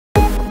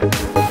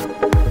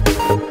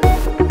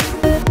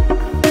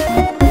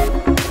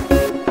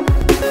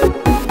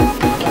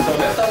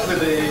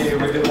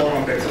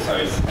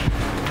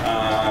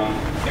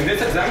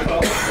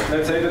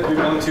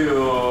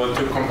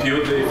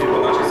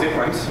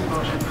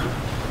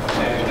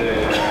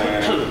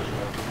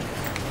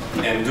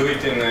do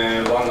it in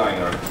a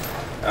one-liner.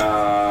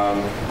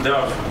 There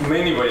are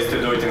many ways to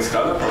do it in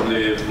Scala,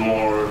 probably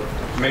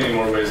many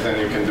more ways than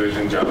you can do it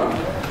in Java.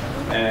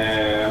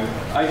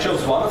 I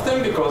chose one of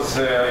them because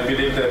I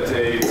believe that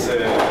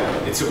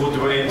it's a good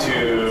way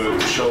to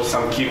show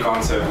some key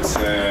concepts,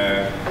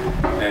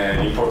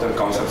 important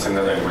concepts in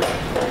the language.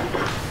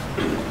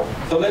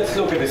 So let's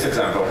look at this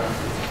example.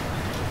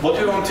 What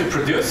we want to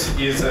produce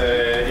is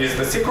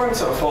the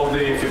sequence of all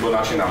the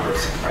Fibonacci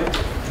numbers, right?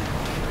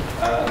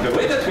 The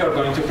way that we are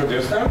going to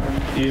produce them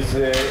is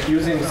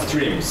using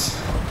streams.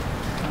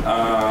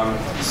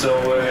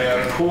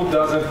 Who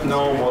doesn't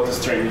know what a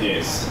stream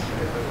is?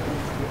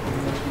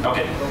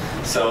 Okay,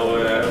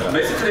 so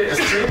basically a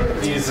stream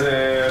is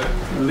a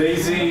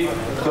lazy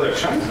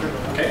collection.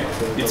 Okay,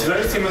 it's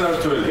very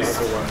similar to a list,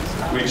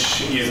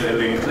 which is a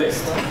linked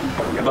list,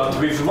 but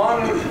with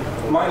one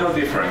minor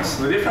difference.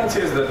 The difference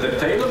is that the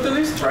tail of the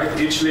list, right?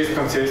 Each list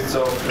consists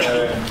of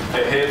a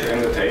head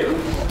and a tail,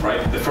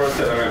 right? The first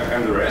element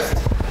and the rest.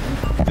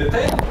 The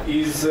tail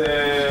is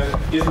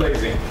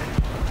lazy,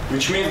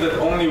 which means that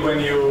only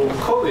when you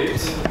call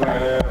it,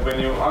 when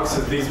you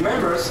access these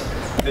members,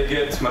 they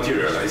get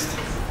materialized.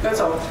 That's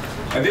all.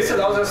 And this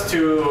allows us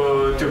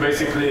to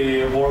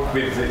basically work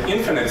with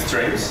infinite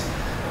streams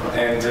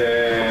and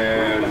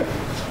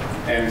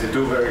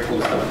do very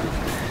cool stuff.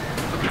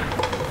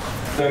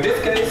 So in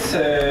this case,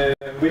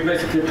 we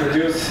basically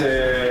produce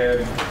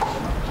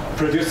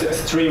a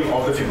stream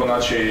of the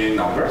Fibonacci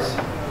numbers.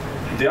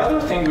 The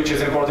other thing which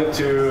is important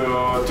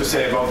to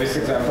say about this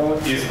example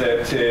is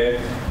that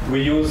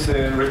we use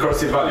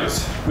recursive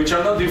values, which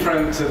are not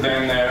different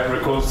than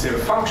recursive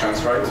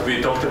functions, right? We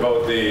talked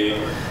about in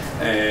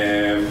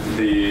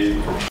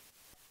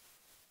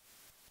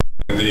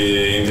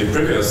the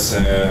previous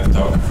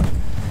talk,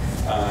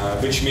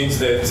 which means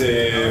that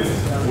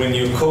when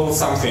you call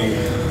something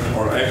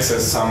or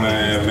access some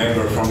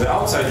member from the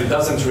outside, it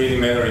doesn't really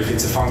matter if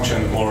it's a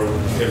function or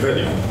a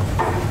value.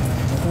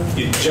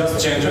 It just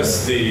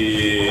changes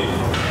the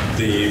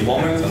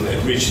moment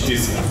at which it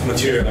is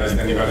materialized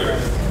and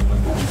evaluated.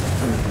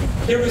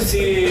 Here we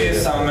see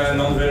some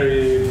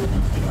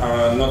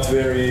not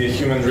very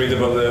human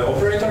readable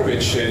operator,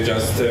 which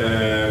just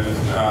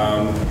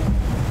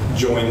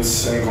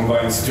joins and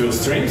combines two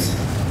strings.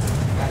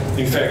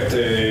 In fact,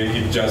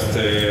 it just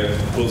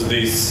puts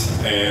this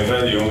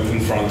value in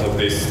front of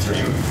this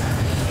stream.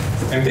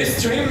 And this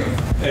stream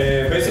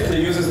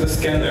basically uses the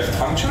scanLeft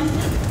function.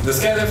 The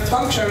scanLeft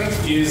function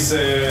is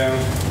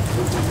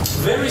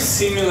very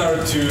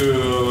similar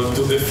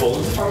to the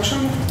fold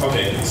function.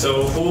 Okay,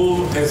 so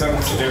who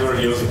hasn't ever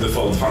used the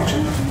fold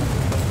function?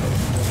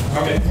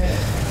 Okay.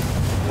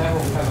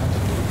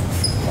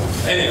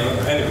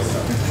 Anyway.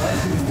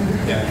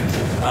 Yeah.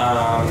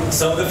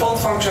 So the fold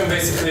function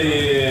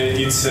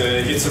basically it's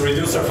a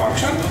reducer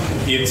function.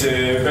 It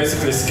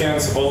basically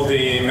scans all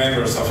the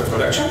members of a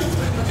collection,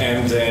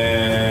 and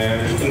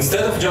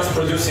instead of just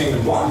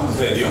producing one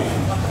value,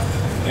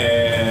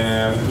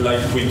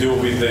 like we do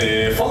with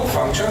the fold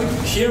function,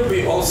 here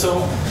we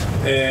also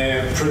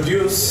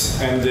produce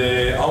and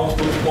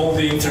output all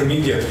the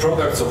intermediate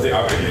products of the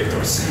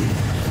aggregators.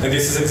 And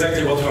this is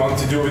exactly what we want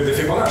to do with the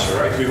Fibonacci,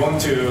 right? We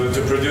want to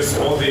produce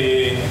all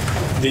the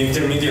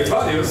intermediate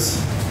values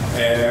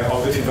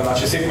of the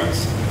Fibonacci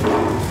sequence.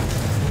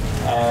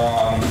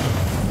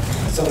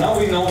 So now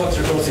we know what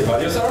recursive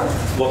values are,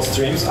 what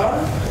streams are.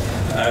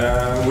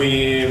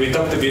 We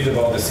talked a bit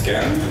about the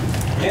scan.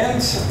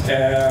 And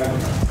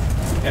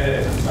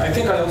I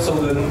think I also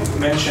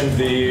mentioned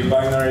the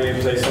binary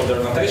placeholder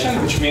notation,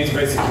 which means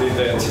basically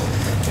that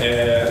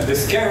the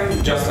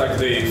scan, just like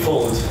the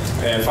fold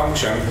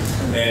function,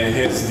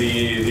 has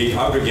the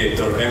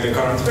aggregator and the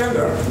current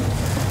member,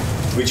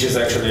 which is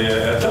actually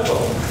a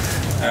tuple.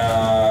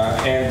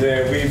 And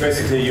we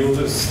basically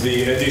use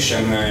the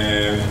addition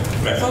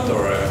method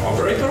or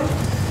operator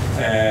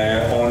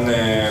on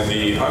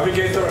the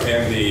aggregator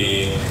and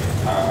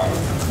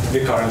the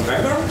current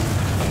member.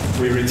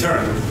 We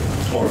return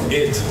or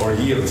add or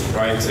yield,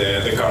 right,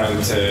 the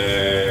current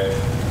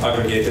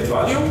aggregated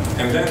value,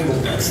 and then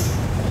move next.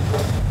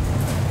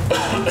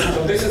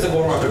 So this is a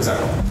warm-up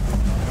example.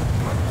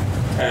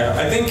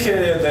 I think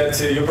that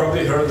you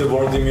probably heard the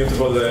word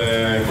immutable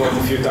quite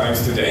a few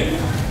times today.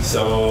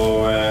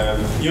 So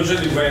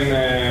usually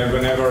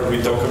whenever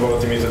we talk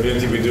about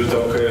immutability, we do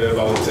talk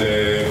about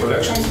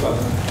collections, but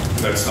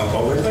that's not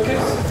always the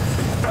case.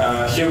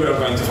 Here we are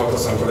going to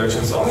focus on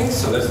collections only,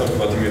 so let's talk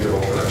about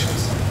immutable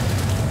collections.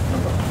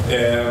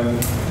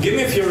 Give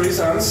me a few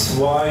reasons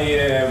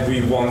why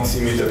we want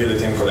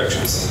immutability in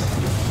collections.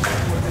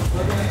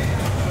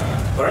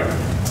 Sorry?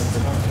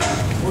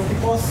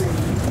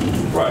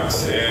 Right.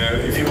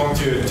 If you want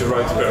to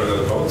write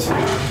parallel code.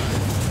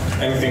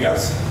 Anything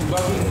else?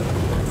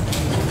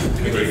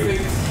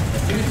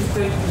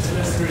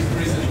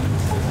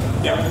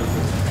 Yeah.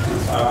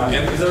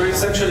 And there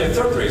is actually a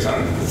third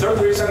reason. The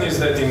third reason is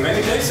that in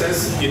many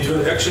cases it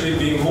will actually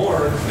be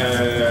more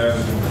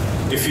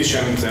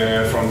efficient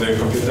from the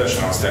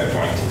computational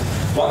standpoint.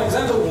 One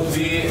example would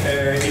be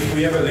if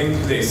we have a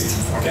linked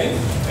list, okay,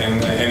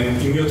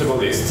 an immutable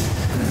list,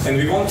 and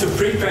we want to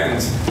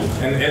prepend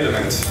an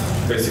element,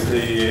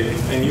 basically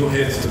a new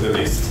head to the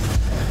list.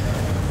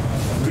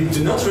 We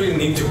do not really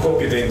need to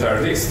copy the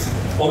entire list.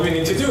 All we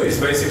need to do is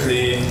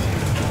basically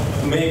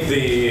make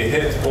the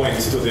head point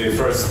to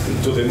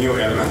the new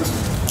element,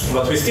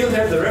 but we still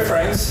have the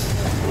reference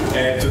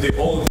to the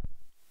old.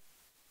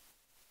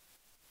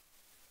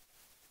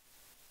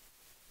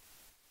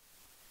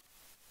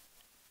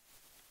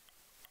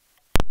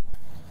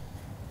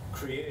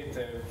 Create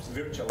a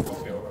virtual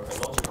copy or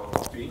a logical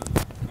copy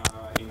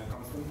in a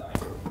constant time.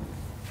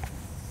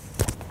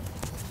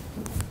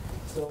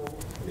 So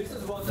this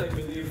is what I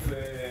believe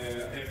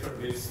after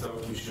this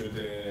talk you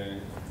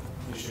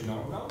should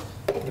know about.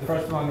 The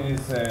first one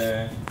is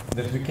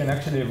that we can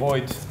actually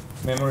avoid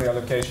memory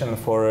allocation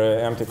for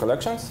empty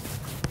collections.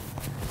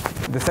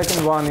 The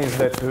second one is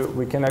that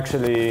we can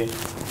actually,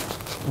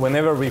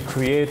 whenever we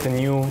create a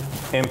new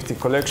empty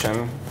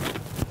collection,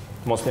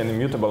 mostly an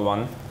immutable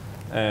one,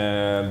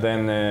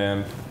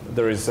 then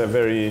there is a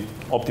very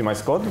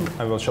optimized code.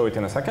 I will show it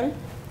in a second.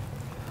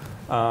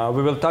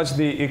 We will touch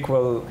the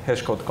equal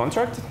hash code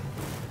contract,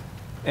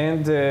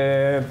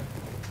 and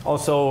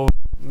also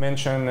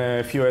mention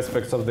a few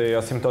aspects of the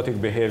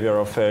asymptotic behavior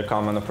of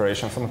common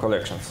operations on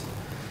collections.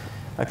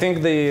 I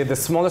think the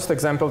smallest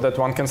example that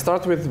one can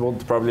start with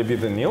would probably be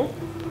the nil.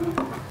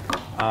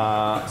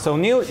 So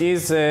nil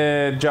is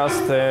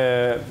just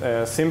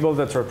a symbol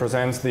that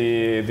represents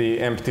the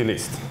empty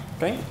list.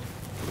 Okay?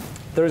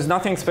 There is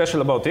nothing special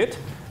about it.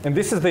 And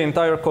this is the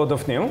entire code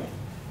of nil,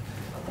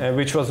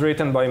 which was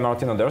written by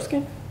Martin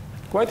Odersky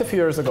quite a few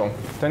years ago,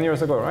 10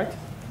 years ago, right?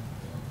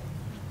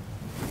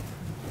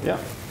 Yeah,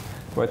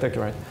 quite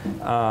accurate.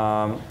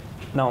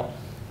 Now,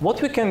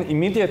 what we can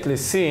immediately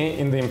see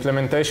in the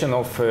implementation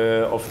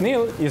of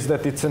nil is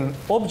that it's an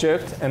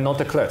object and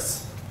not a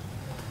class.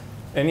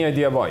 Any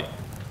idea why?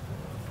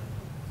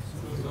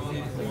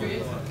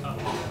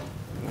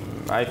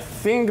 I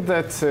think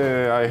that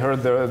I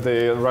heard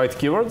the right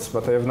keywords,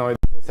 but I have no idea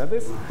who said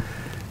this.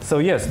 So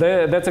yes,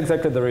 that's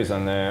exactly the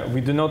reason.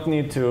 We do not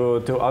need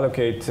to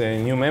allocate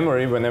new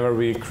memory whenever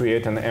we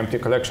create an empty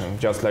collection,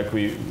 just like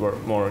we were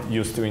more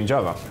used to in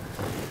Java.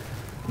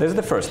 That's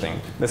the first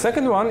thing. The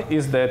second one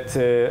is that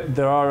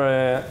there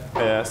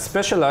are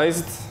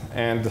specialized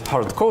and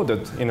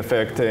hard-coded, in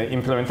effect,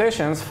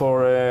 implementations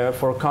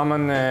for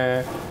common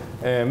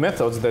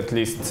methods that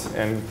lists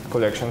and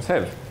collections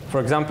have. For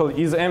example,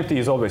 isEmpty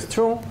is always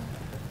true.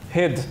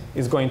 Head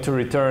is going to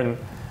return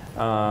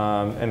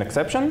an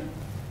exception.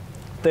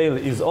 Tail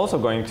is also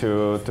going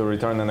to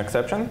return an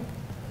exception,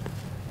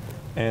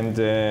 and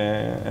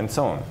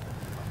so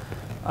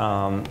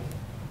on.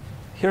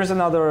 Here's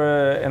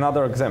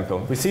another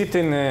example. We see it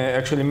in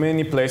actually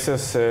many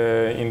places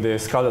in the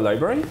Scala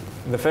library.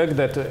 The fact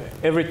that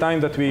every time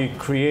that we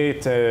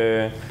create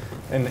an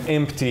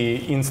empty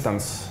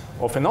instance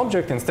of an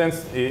object,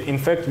 in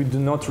fact, we do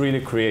not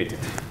really create it.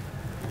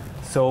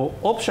 So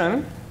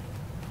option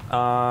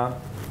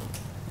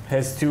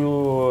has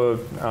two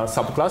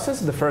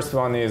subclasses. The first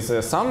one is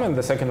sum, and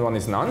the second one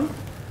is none.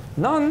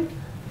 None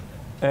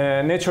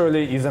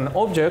naturally is an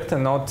object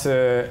and not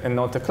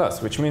a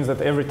class, which means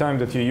that every time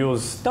that you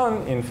use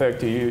none, in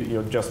fact,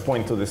 you just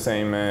point to the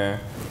same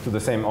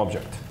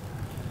object.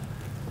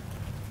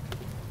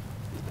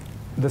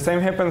 The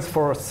same happens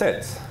for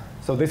sets.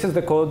 So this is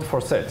the code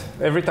for set.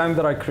 Every time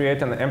that I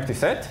create an empty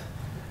set,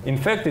 in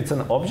fact, it's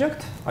an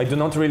object. I do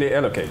not really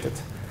allocate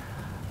it.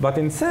 But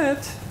in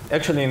set,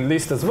 actually in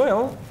list as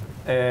well,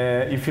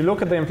 if you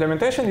look at the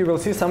implementation, you will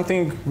see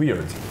something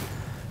weird.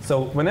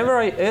 So whenever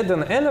I add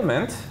an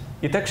element,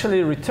 it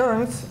actually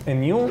returns a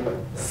new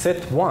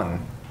set1.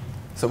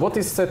 So what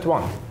is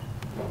set1?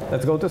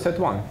 Let's go to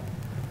set1.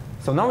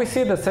 So now we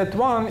see that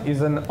set1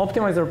 is an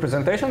optimized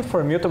representation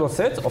for immutable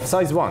sets of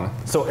size 1.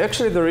 So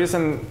actually there is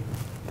a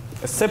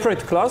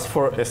separate class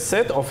for a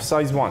set of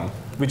size 1,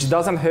 which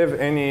doesn't have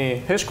any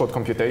hash code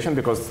computation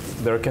because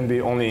there can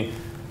be only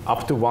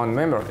up to one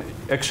member.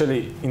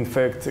 Actually, in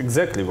fact,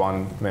 exactly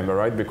one member,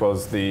 right?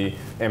 Because the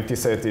empty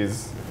set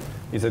is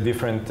a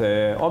different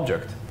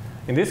object.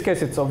 In this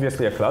case, it's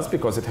obviously a class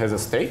because it has a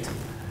state.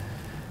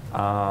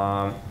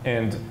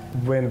 And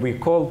when we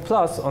call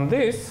plus on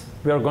this,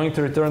 we are going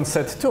to return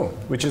set2,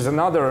 which is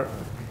another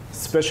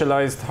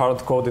specialized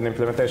hard-coded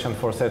implementation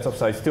for sets of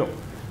size 2.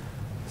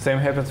 Same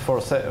happens for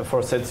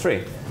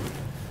set3.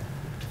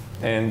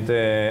 And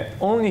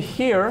only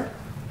here,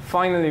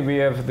 finally, we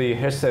have the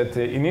hash set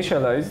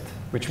initialized,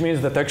 which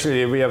means that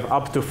actually we have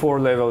up to 4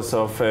 levels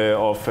of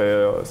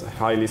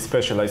highly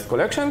specialized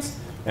collections.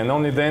 And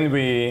only then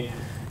we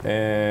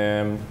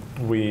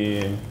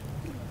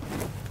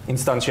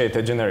instantiate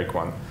a generic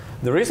one.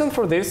 The reason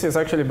for this is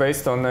actually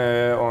based on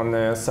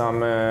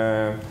some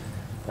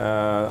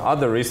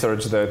other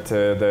research that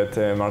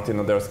Martin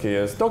Odersky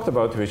has talked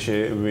about,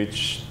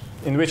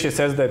 in which he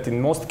says that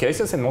in most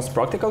cases, in most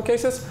practical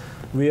cases,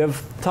 we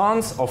have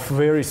tons of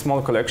very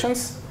small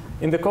collections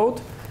in the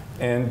code,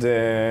 And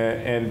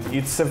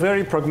it's a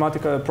very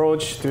pragmatic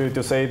approach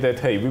to say that,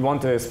 hey, we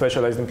want a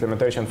specialized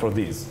implementation for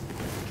these.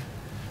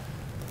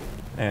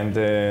 And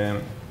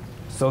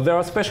so there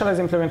are specialized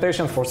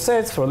implementations for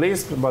sets, for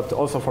lists, but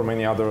also for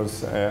many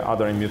others,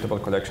 other immutable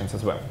collections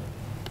as well.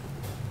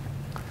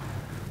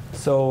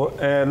 So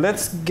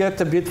let's get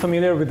a bit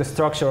familiar with the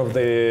structure of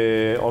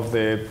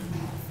the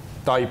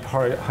type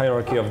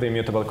hierarchy of the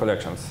immutable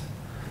collections.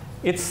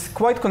 It's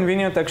quite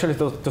convenient actually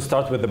to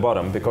start with the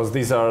bottom, because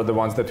these are the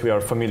ones that we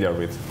are familiar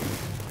with.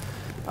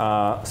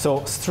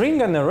 So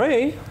string and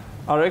array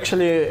are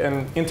actually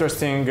an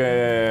interesting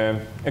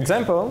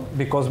example,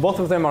 because both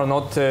of them are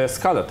not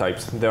Scala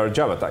types, they are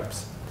Java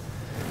types.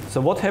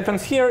 So what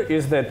happens here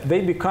is that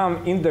they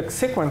become index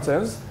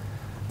sequences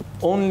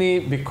only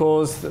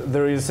because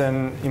there is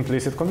an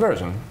implicit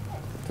conversion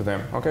to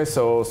them. Okay,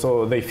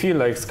 so they feel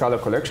like Scala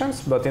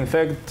collections, but in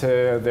fact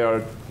they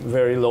are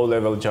very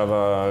low-level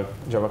Java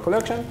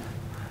collection.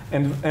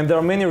 And there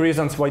are many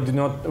reasons why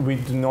we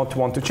do not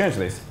want to change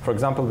this. For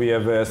example, we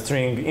have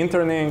string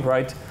interning,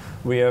 right?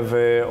 We have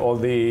all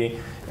the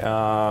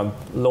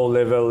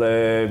low-level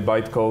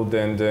bytecode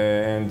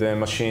and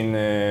machine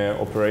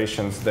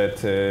operations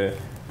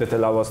that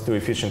allow us to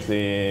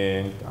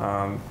efficiently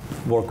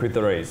work with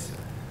arrays.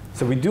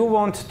 So we do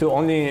want to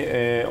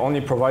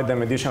only provide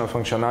them additional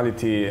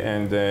functionality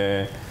and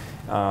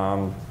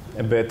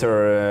a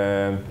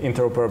better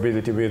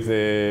interoperability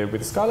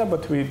with Scala,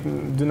 but we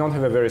do not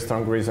have a very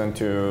strong reason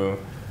to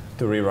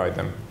rewrite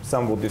them.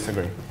 Some would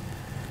disagree.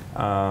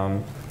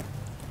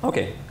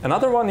 OK,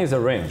 another one is a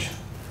range.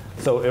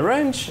 So a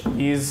range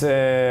is,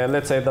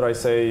 let's say that I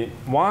say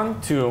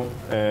 1 to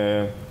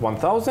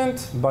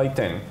 1000 by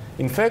 10.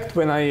 In fact,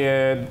 when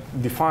I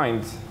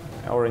defined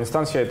or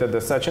instantiated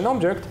such an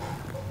object,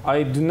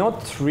 I do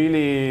not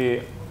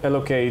really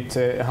allocate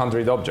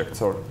 100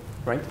 objects,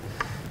 right?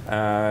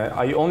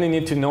 I only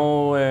need to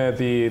know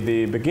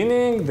the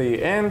beginning,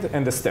 the end,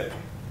 and the step.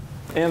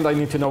 And I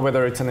need to know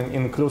whether it's an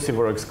inclusive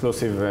or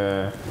exclusive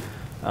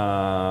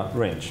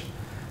range.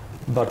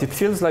 But it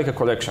feels like a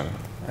collection.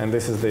 And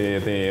this is the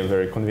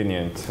very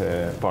convenient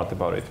part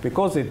about it,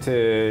 because it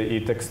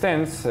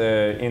extends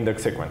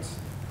index sequence.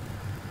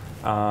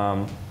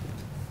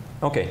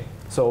 OK,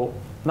 so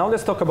now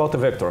let's talk about a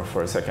vector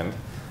for a second.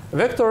 A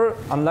vector,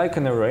 unlike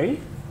an array,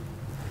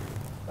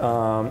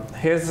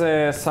 has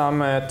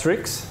some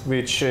tricks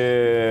which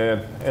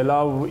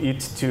allow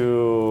it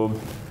to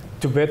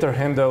better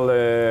handle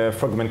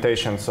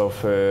fragmentations of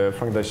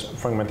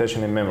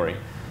fragmentation in memory.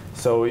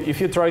 So if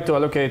you try to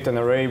allocate an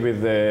array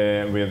with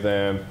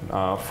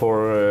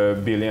 4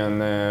 billion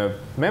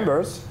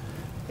members,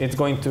 it's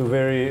going to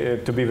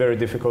be very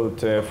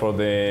difficult for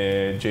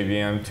the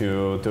JVM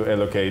to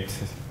allocate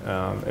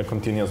a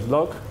continuous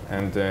block.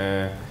 And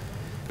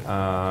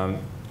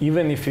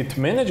even if it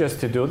manages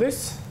to do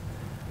this,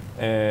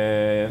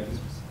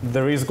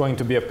 there is going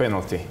to be a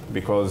penalty,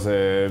 because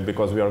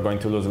we are going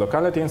to lose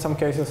locality in some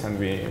cases, and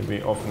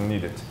we often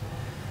need it.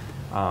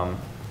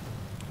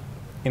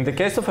 In the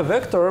case of a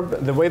vector,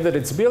 the way that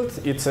it's built,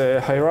 it's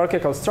a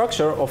hierarchical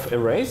structure of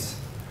arrays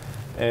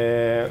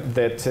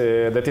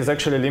that is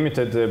actually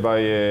limited by,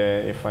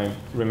 if I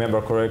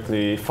remember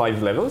correctly,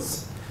 5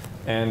 levels.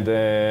 And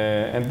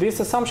this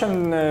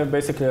assumption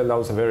basically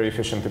allows a very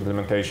efficient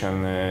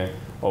implementation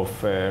of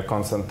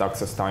constant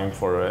access time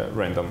for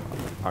random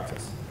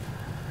access.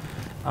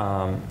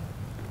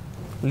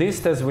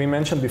 List, as we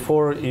mentioned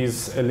before,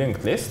 is a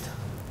linked list,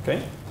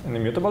 okay, an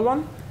immutable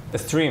one. A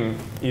stream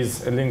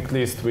is a linked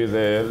list with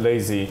a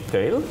lazy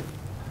tail.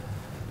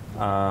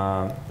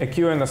 A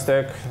queue and a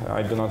stack,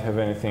 I do not have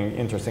anything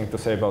interesting to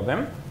say about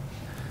them.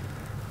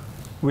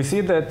 We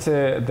see that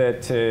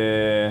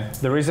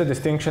there is a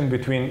distinction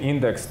between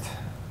indexed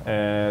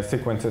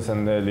sequences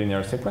and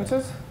linear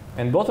sequences,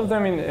 and both of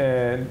them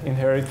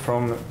inherit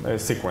from a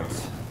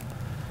sequence.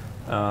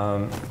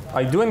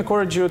 I do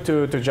encourage you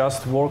to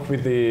just work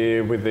with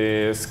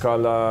the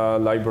Scala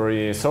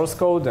library source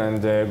code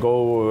and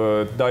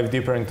go dive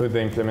deeper into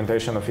the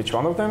implementation of each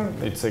one of them.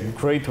 It's a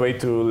great way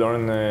to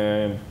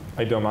learn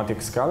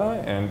idiomatic Scala,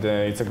 and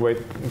it's a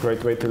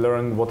great way to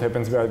learn what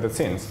happens behind the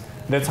scenes.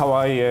 That's how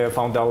I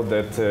found out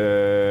that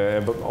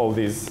about all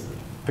these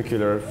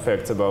peculiar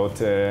facts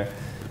about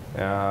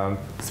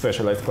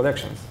specialized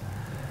collections.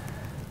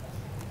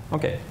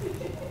 OK.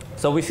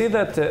 So we see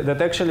that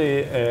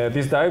actually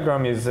this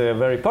diagram is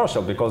very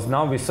partial, because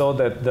now we saw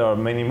that there are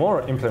many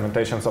more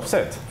implementations of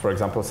set. For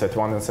example, set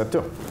 1 and set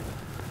 2.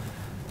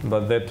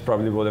 But that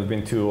probably would have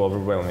been too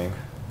overwhelming.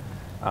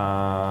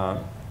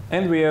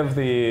 And we have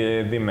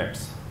the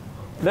maps.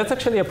 That's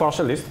actually a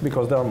partial list,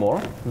 because there are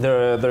more.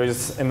 There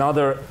is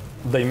another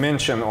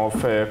dimension of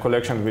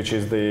collection, which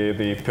is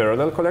the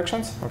parallel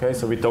collections. Okay,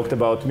 so we talked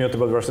about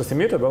mutable versus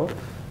immutable,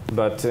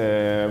 but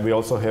we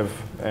also have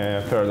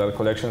parallel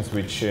collections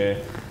which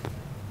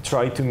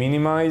try to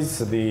minimize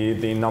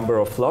the number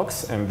of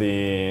flocks and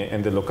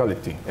the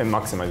locality, and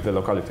maximize the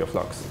locality of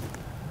flocks.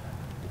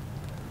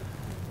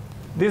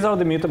 These are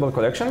the mutable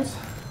collections.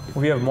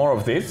 We have more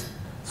of these.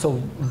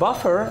 So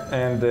buffer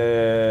and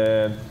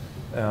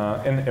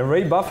An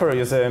array buffer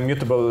is a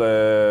mutable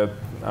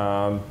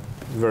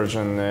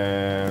version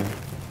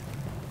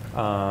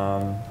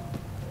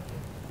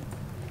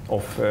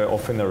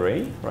of an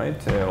array, right?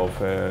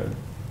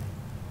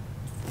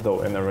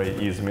 Though an array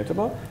is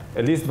mutable.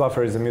 A list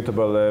buffer is a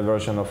mutable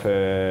version of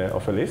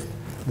a list.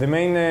 The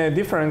main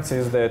difference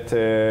is that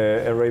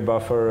array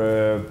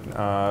buffer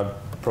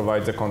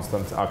provides a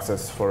constant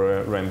access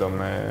for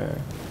random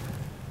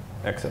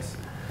access.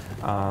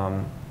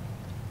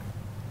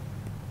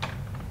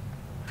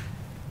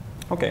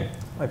 Okay,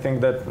 I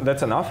think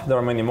that's enough. There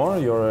are many more.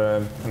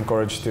 You're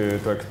encouraged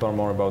to explore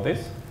more about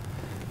this.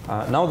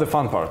 Now the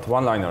fun part,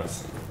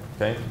 one-liners.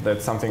 Okay,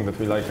 that's something that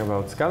we like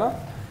about Scala,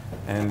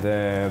 and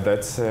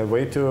that's a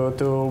way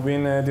to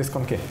win this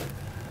key.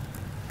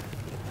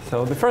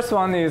 So the first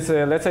one is,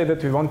 let's say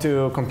that we want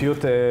to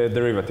compute a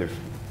derivative.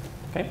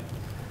 Okay.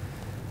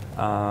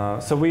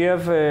 So we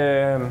have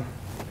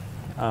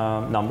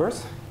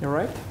numbers, you're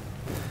right.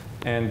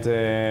 And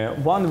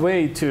one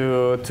way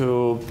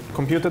to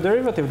compute a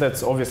derivative,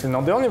 that's obviously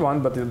not the only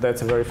one, but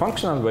that's a very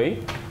functional way,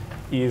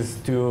 is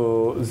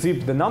to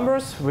zip the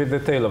numbers with the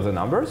tail of the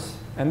numbers,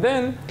 and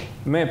then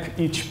map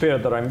each pair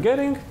that I'm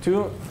getting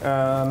to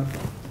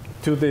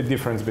the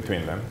difference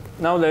between them.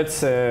 Now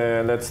let's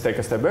take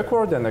a step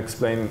backward and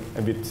explain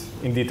a bit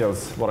in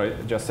details what I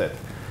just said.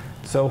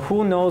 So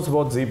who knows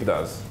what zip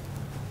does?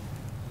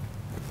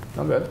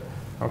 Not bad.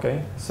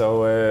 Okay,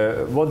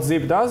 so what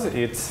zip does,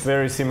 it's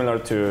very similar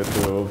to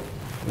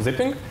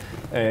zipping.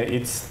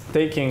 It's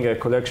taking a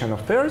collection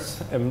of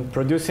pairs and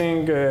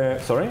producing,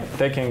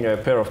 taking a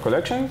pair of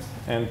collections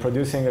and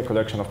producing a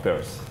collection of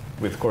pairs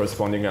with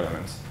corresponding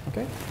elements.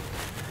 Okay,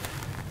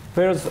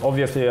 pairs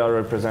obviously are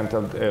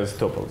represented as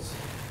tuples.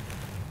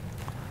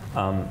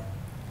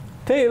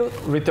 Tail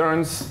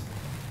returns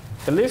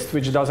a list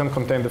which doesn't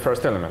contain the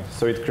first element.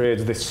 So it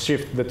creates this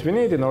shift that we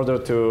need in order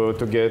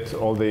to get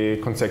all the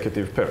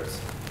consecutive pairs.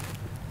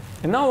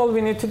 And now all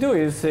we need to do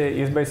is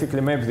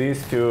basically map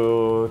this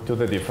to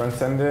the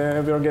difference, and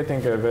we are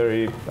getting a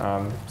very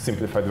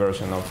simplified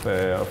version of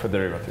a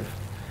derivative.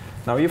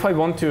 Now if I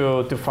want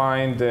to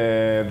find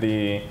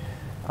the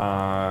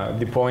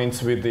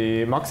points with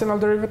the maximal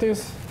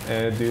derivatives,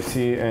 do you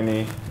see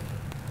any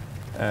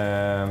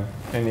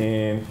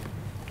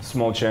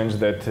small change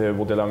that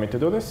would allow me to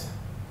do this?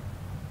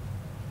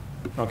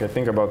 Okay,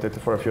 think about it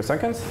for a few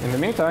seconds. In the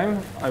meantime,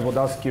 I would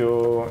ask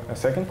you a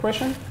second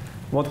question.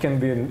 What can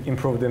be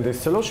improved in this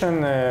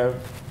solution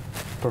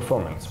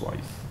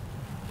performance-wise?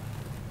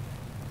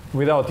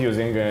 Without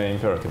using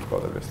imperative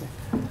code, obviously.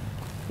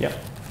 Yeah.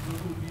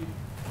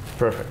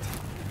 Perfect.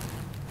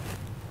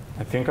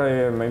 I think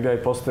maybe I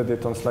posted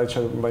it on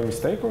slideshow by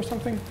mistake or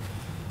something.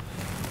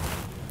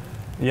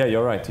 Yeah,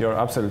 you're right. You're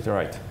absolutely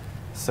right.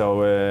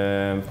 So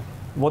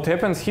what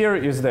happens here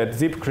is that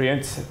zip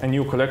creates a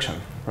new collection,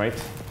 right?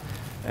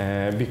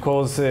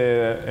 Because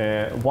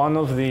one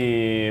of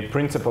the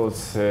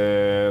principles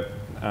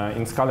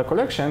in Scala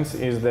collections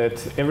is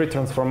that every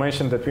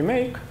transformation that we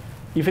make,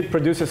 if it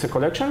produces a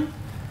collection,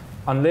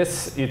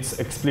 unless it's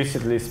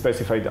explicitly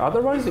specified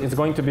otherwise, it's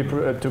going to be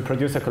to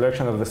produce a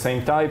collection of the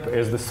same type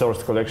as the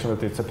source collection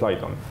that it's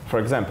applied on. For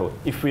example,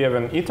 if we have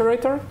an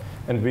iterator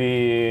and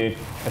we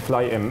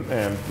apply a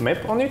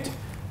map on it,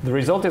 the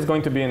result is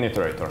going to be an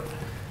iterator.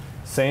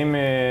 Same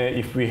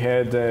if we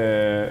had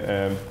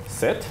a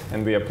set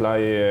and we apply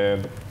a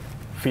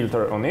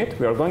filter on it,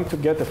 we are going to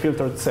get a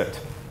filtered set.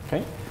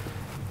 Okay?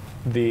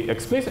 The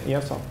explicit,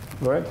 yes, so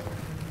go ahead.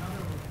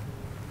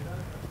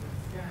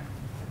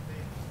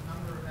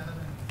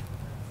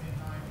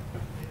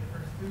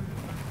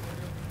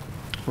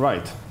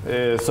 Right.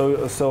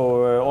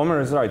 So Omer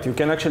is right. You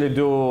can actually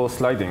do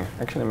sliding.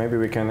 Actually, maybe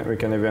we can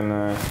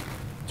even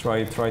try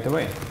it right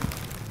away.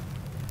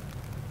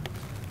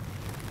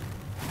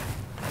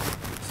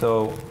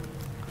 So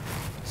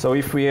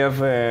if we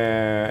have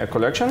a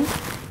collection,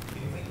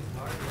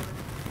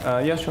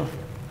 yeah, sure.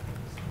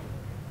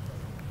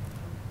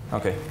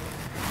 Okay.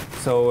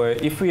 So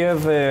if we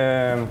have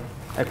a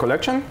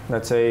collection,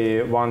 let's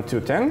say 1 to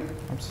 10,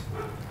 oops,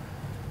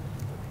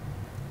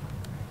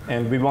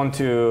 and we want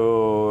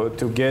to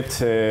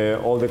get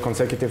all the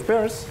consecutive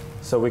pairs,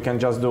 so we can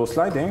just do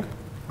sliding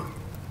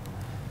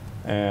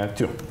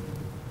 2.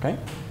 Okay.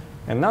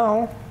 And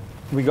now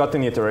we got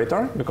an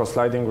iterator, because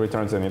sliding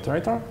returns an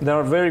iterator. There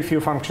are very few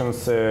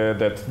functions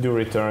that do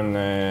return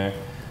an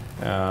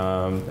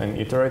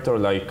iterator,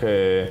 like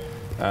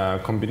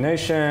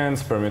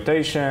combinations,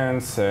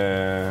 permutations,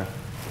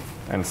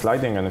 and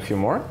sliding, and a few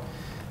more.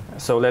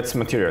 So let's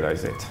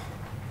materialize it.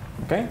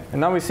 Okay?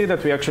 And now we see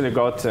that we actually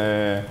got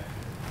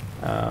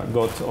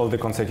all the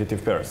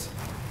consecutive pairs.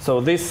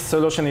 So this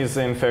solution is,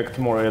 in fact,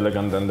 more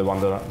elegant than the one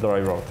that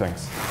I wrote.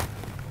 Thanks.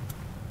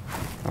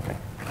 Okay.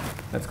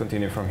 Let's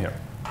continue from here.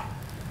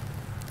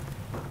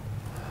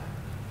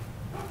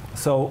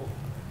 So,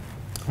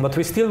 but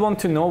we still want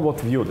to know what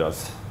view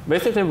does.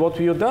 Basically, what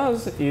view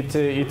does,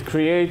 it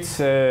creates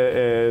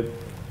a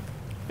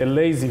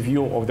lazy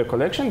view of the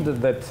collection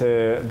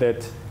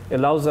that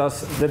allows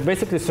us, that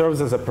basically serves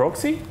as a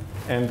proxy,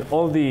 and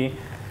all the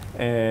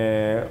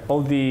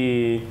all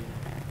the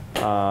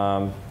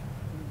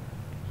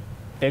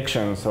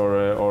actions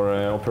or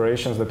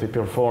operations that we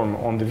perform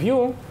on the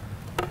view,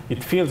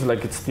 it feels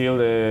like it's still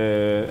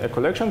a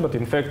collection, but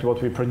in fact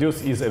what we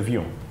produce is a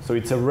view. So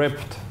it's a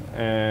wrapped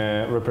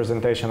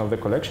representation of the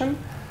collection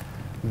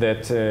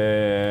that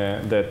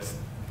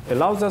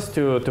allows us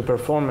to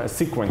perform a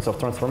sequence of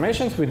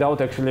transformations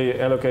without actually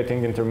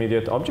allocating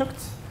intermediate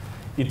objects.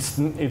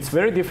 It's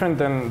very different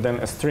than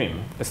a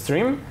stream. A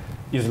stream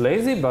is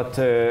lazy, but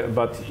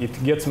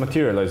it gets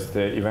materialized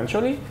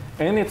eventually.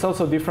 And it's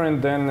also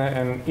different than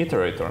an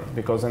iterator,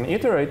 because an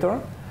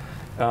iterator,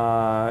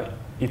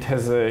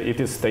 it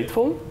is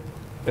stateful.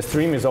 A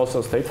stream is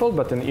also stateful,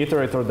 but an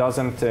iterator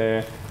doesn't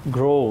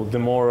grow the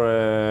more,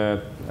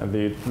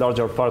 the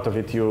larger part of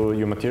it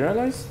you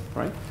materialize,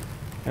 right?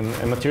 And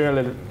an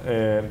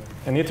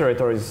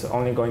iterator is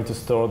only going to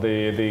store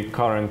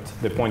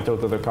the pointer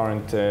to the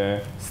current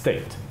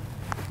state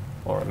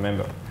or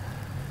member.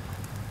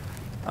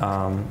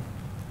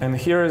 And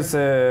here is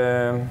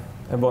a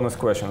bonus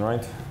question,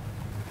 right?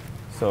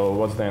 So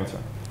what's the answer?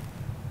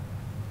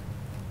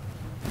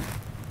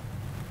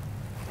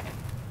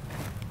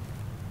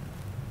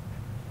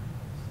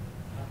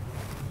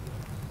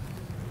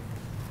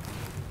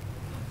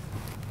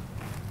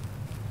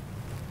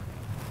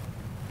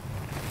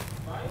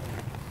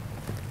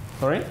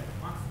 Sorry?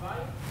 Max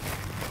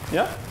 5?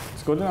 Yeah,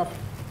 it's good enough.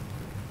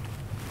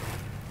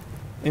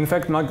 In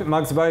fact,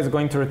 max by is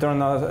going to return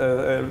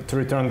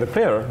the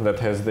pair that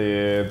has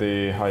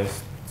the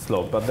highest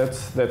slope, but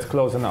that's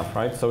close enough,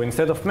 right? So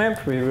instead of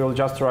map, we will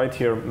just write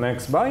here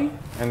max by,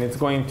 and it's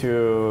going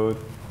to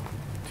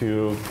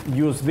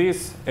use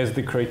this as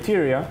the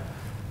criteria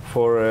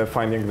for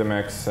finding the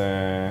max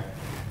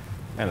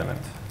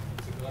element.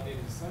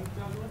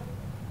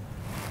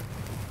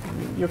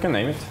 You can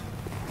name it.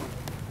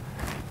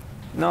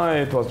 No,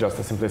 it was just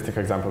a simplistic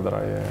example that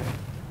I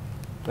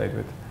played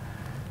with.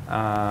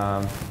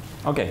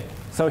 OK,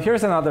 so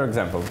here's another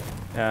example.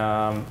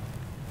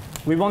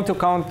 We want to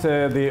count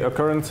the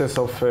occurrences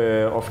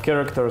of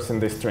characters in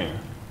this string.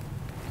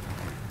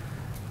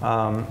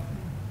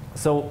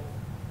 So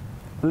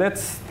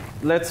let's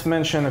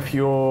mention a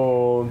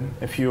few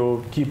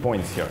key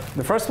points here.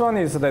 The first one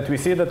is that we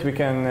see that we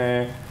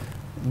can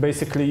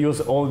basically use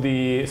all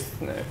the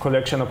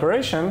collection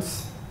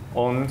operations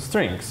on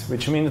strings,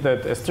 which means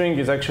that a string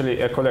is actually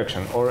a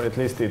collection, or at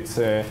least it's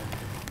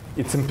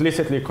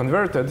implicitly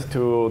converted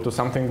to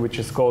something which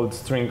is called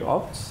string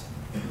opts,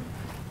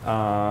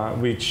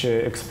 which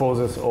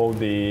exposes all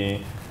the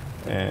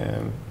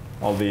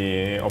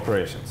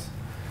operations.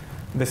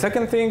 The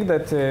second thing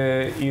that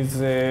is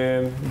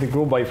the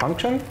group by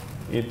function.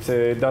 It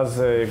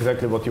does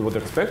exactly what you would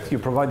expect. You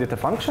provide it a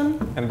function,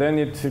 and then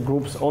it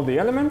groups all the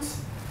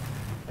elements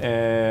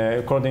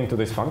according to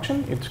this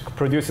function. It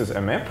produces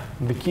a map.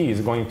 The key is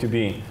going to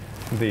be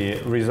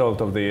the result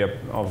of the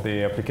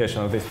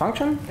application of this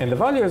function, and the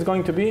value is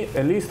going to be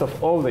a list of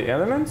all the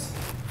elements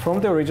from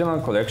the original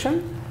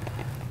collection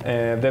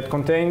that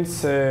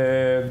contains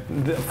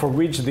for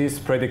which this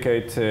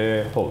predicate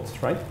holds,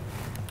 right?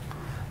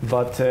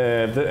 But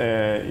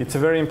it's a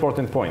very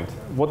important point.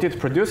 What it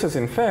produces,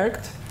 in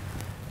fact,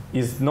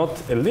 is not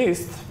a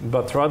list,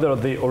 but rather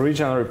the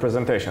original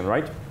representation,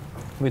 right?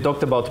 We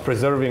talked about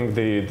preserving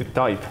the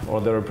type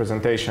or the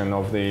representation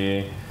of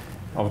the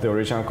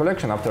original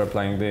collection after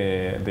applying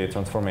the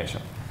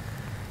transformation.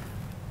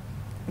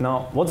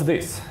 Now, what's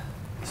this?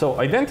 So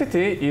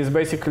identity is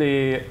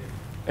basically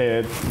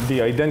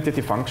the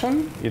identity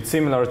function. It's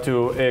similar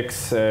to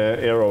x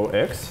arrow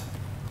x,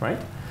 right?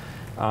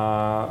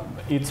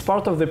 It's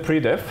part of the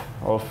predef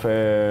of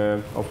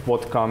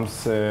what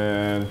comes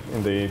in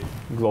the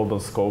global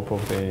scope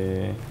of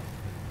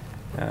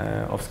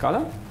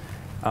Scala.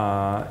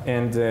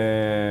 And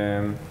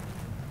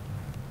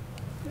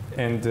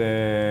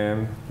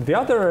the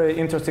other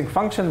interesting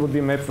function would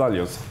be map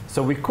values.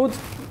 So we could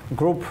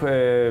group.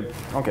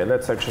 OK,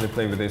 let's actually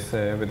play with this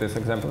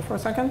example for a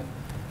second.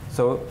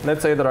 So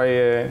let's say that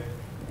I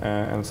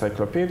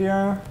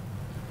encyclopedia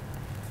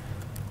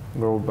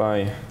group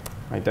by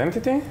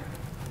identity.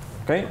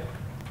 OK,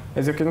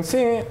 as you can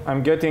see,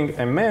 I'm getting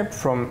a map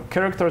from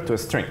character to a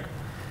string.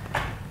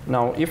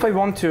 Now, if I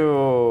want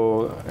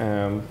to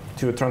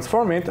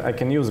transform it, I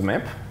can use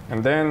map,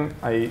 and then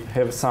I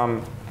have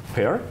some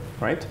pair,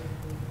 right?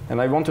 And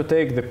I want to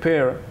take the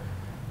pair,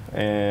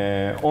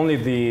 only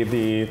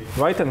the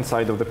right-hand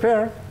side of the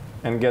pair,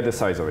 and get the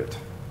size of it.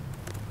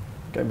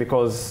 Okay,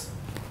 because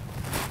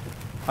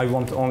I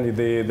want only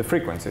the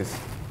frequencies.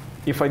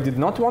 If I did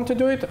not want to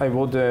do it, I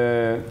would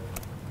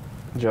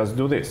just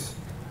do this.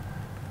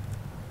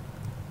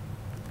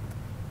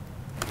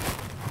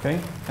 Okay,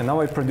 and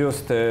now I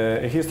produced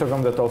a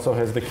histogram that also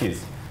has the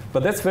keys.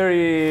 But that's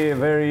very,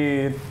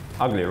 very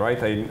ugly, right?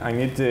 I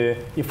need to,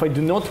 if I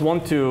do not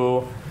want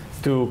to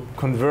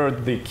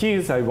convert the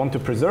keys, I want to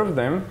preserve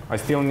them, I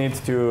still need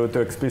to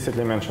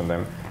explicitly mention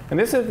them. And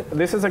this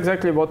is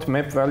exactly what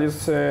map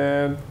values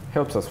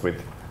helps us with.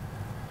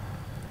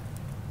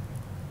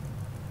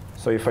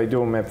 So if I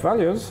do map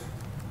values,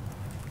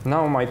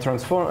 Now my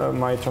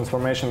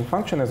transformation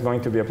function is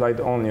going to be applied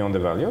only on the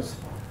values,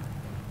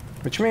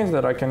 which means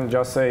that I can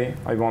just say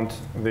I want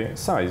the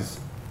size.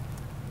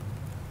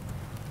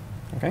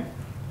 Okay?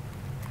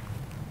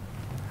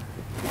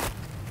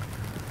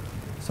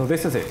 So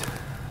this is it.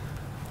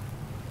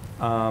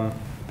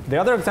 The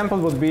other example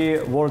would be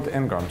word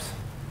n-grams.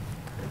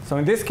 So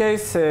in this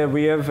case,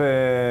 we have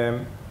a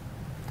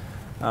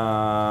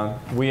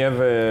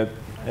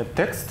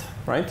text,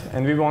 right?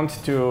 And we want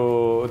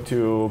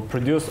to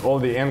produce all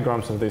the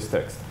n-grams of this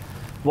text.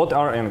 What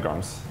are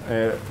n-grams?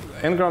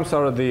 N-grams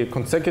are the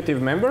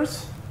consecutive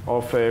members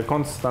of a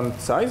constant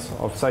size,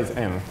 of size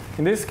n.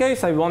 In this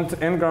case, I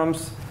want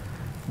n-grams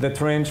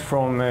that range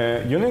from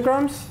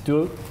unigrams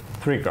to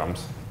 3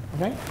 grams.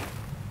 Okay?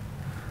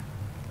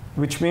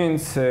 Which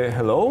means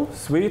hello,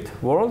 sweet,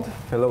 world,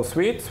 hello,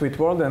 sweet, sweet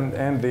world,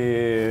 and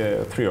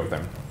the 3 of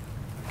them.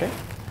 Okay?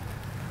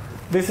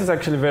 This is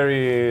actually a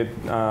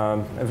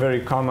very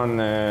common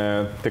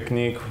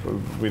technique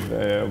with,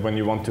 when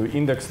you want to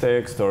index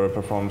text or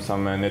perform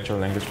some natural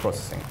language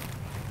processing.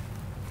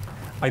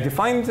 I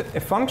defined a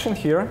function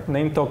here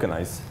named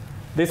tokenize.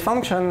 This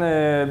function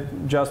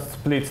just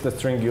splits the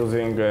string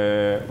using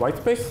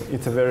whitespace.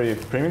 It's a very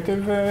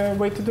primitive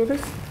way to do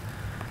this.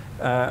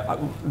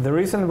 The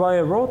reason why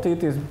I wrote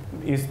it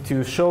is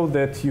to show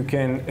that you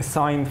can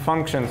assign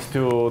functions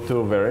to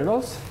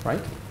variables,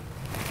 right?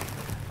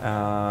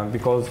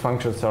 Because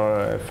functions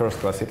are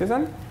first-class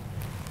citizen.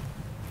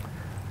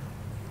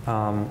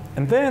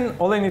 And then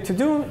all I need to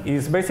do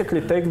is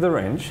basically take the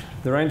range.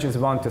 The range is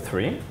 1 to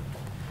 3.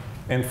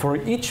 And for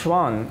each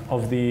one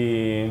of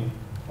the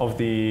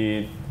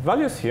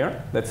values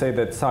here, let's say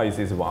that size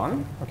is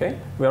 1, okay?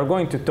 We are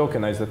going to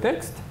tokenize the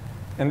text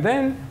and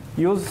then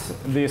use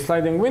the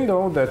sliding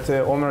window that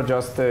Omer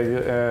just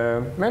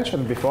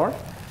mentioned before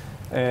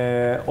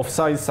of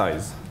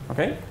size,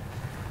 okay?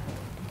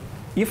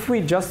 If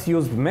we just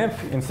used map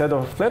instead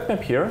of flat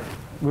map here,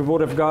 we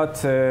would have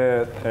got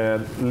a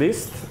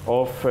list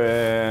of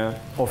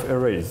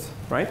arrays,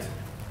 right?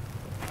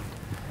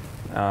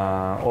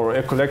 Or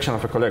a collection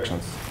of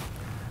collections.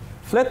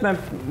 Flat map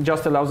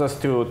just allows us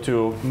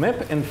to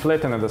map and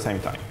flatten at the same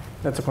time.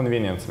 That's a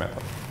convenience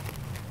method.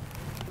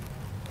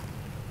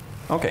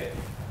 Okay.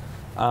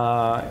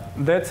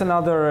 That's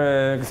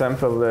another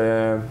example.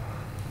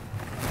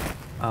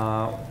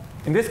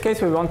 In this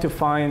case, we want to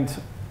find,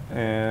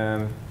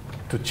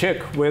 to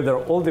check whether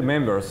all the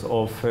members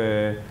of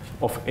A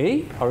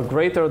are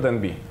greater than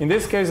B. In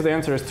this case, the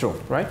answer is true,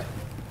 right?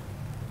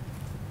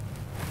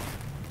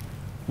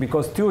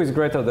 Because 2 is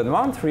greater than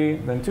 1, 3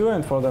 than 2,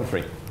 and 4 than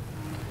 3.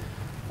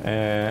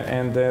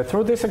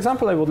 Through this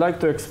example, I would like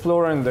to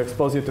explore and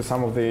expose you to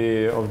some of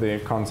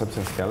the concepts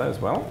in Scala as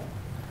well.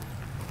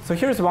 So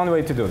here's one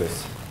way to do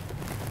this.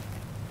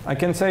 I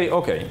can say,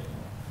 OK,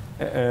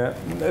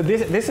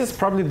 this is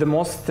probably the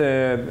most,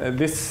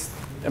 this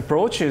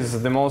approach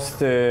is the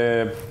most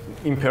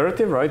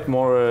imperative, right?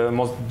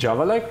 Most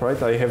Java-like,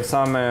 right? I have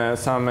some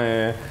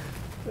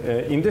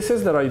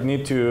indices that I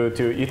need to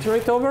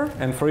iterate over,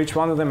 and for each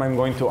one of them, I'm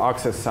going to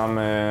access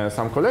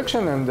some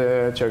collection and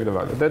check the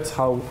value. That's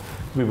how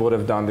we would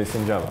have done this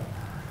in Java.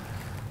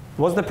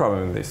 What's the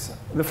problem with this?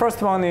 The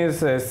first one is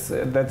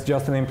that's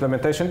just an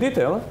implementation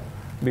detail,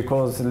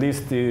 because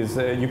list is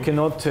you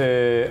cannot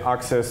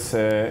access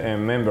a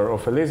member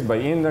of a list by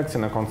index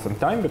in a constant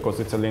time because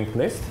it's a linked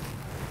list.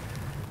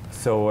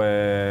 So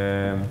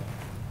in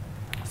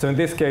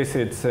this case,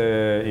 it's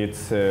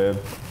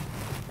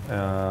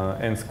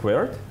n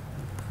squared.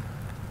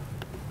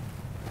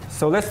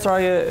 So let's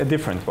try a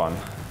different one.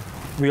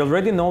 We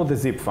already know the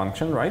zip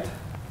function, right?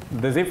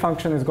 The zip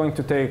function is going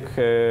to take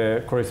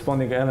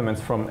corresponding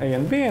elements from A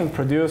and B and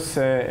produce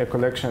a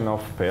collection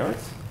of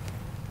pairs.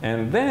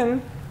 And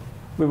then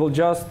we will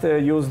just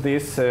use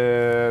this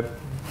the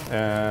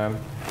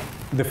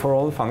for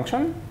all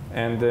function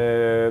and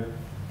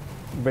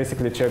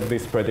basically check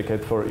this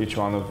predicate for each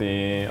one of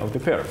the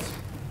pairs.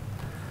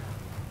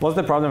 What's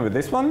the problem with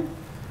this one?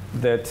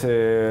 That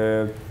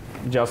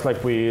just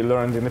like we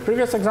learned in the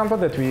previous example,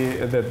 that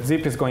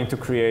zip is going to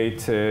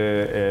create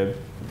a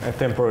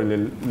temporary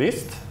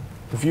list.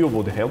 View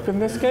would help in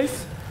this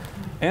case,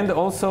 and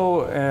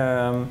also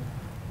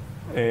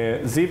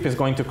zip is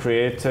going to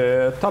create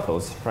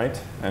tuples, right?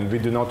 And we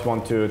do not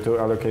want to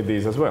allocate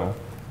these as well.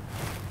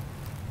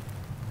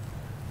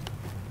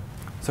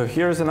 So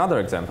here's another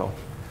example.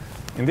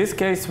 In this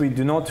case, we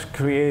do not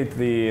create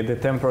the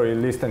temporary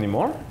list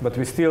anymore, but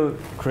we still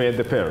create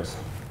the pairs.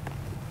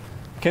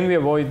 Can we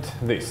avoid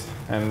this?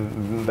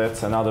 And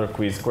that's another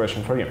quiz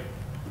question for you.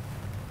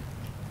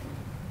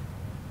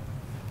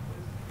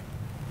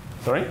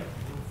 Sorry?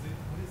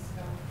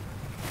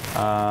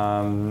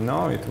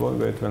 No, it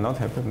will not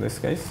happen in this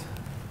case.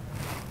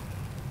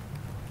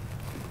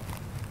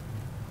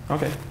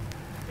 OK.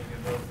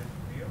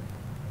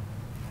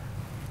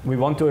 We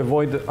want to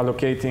avoid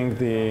allocating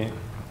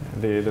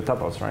the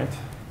tuples, right?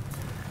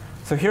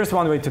 So here's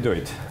one way to do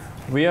it.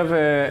 We have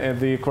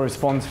the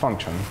corresponds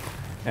function.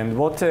 And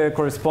what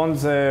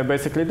corresponds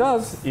basically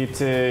does, it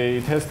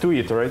has two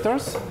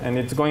iterators, and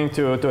it's going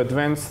to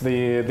advance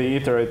the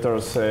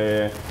iterators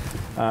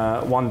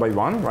one by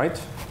one, right?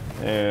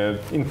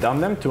 In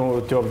tandem, two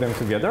of them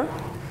together.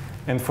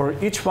 And for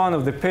each one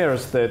of the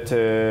pairs that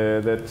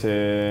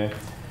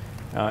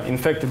in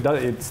fact,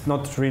 it's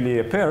not really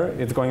a pair,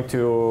 it's going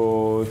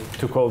to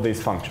call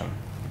this function.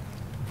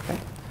 Okay?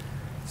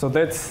 So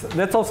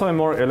that's also a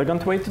more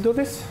elegant way to do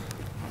this.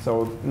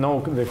 So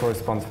know the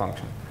corresponds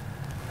function.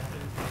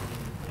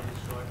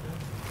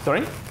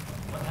 Sorry?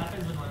 What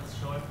happens when it's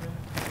shorter?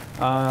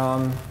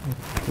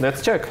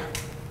 Let's check.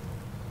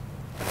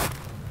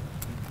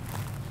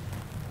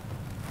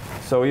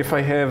 So if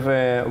I have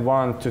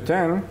 1 to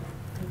 10,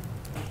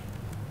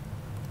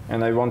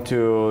 and I want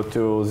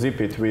to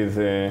zip it with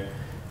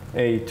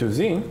A to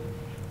Z,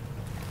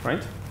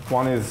 right?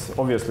 1 is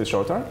obviously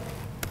shorter.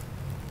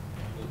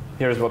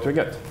 Here's what we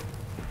get.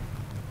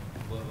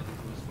 What was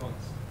the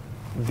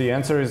response? The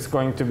answer is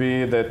going to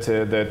be that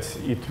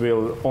it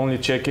will only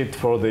check it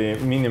for the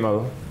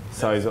minimal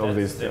size of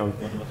this.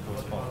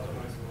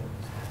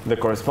 The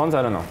corresponds?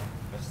 I don't know.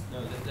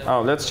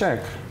 Oh, let's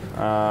check.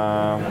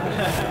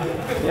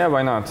 Yeah,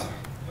 why not?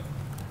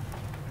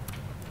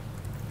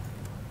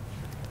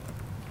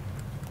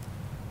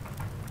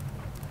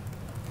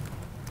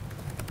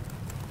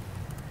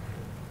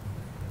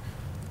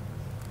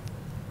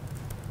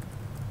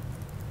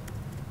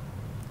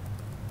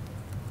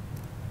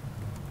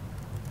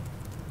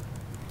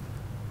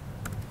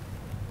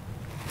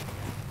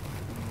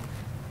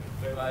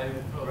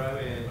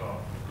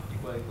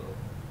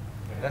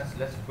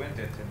 Let's print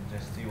it and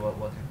just see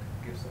what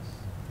it gives us.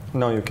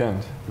 No, you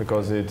can't,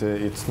 because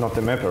it's not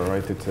a mapper,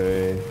 right? It's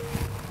a...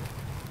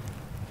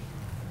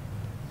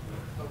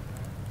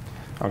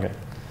 Okay.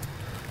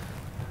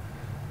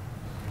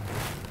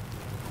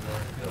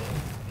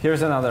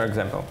 Here's another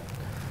example.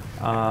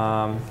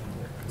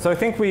 So I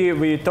think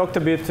we talked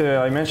a bit,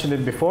 I mentioned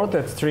it before,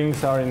 that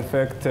strings are in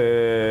fact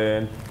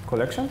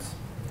collections.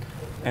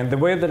 And the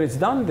way that it's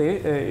done,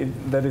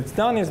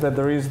 is that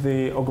there is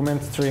the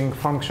augment string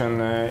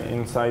function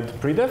inside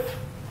predef.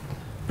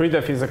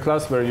 Predef is a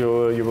class where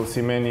you will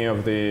see many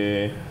of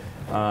the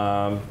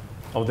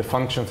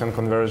functions and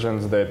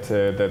conversions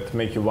that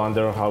make you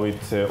wonder how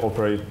it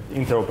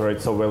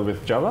interoperates so well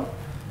with Java.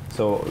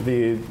 So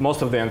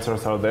most of the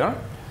answers are there,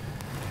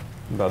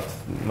 but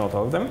not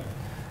all of them.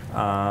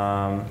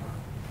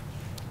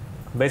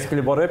 Basically,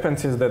 what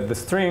happens is that the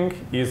string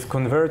is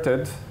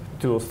converted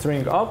to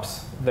string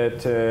ops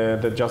that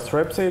just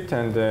wraps it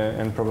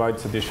and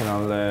provides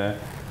additional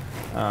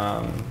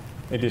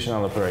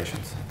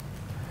operations.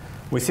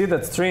 We see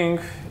that string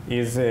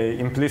is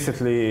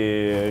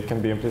can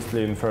be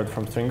implicitly inferred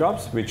from string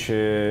ops, which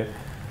in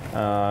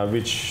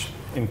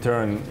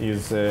turn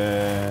is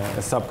a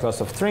subclass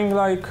of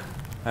string-like,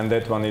 and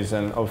that one is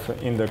of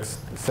index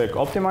sec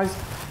optimized.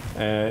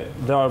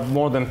 There are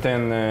more than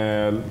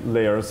 10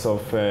 layers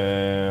of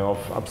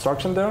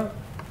abstraction there.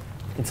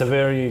 It's a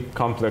very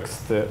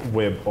complex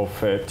web of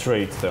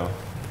traits there.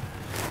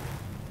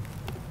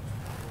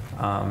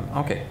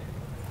 Okay,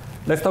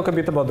 let's talk a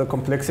bit about the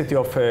complexity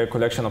of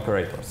collection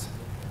operators.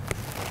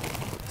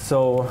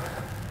 So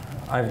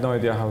I have no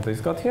idea how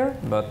this got here,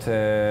 but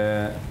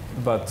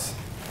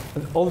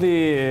all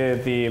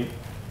the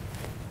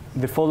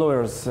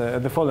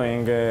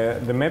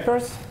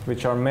mappers,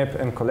 which are map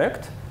and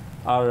collect,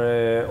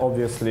 are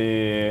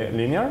obviously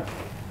linear.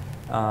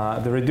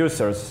 The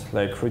reducers,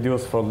 like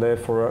reduce, fold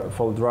left,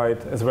 fold right,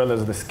 as well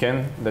as the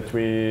scan that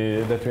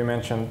we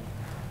mentioned,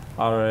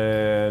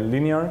 are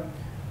linear.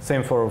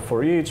 Same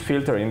for each,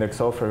 filter,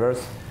 index off,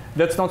 reverse.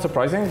 That's not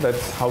surprising.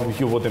 That's how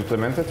you would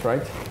implement it,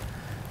 right?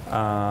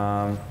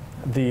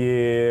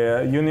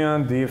 The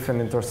union, diff,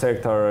 and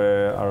intersect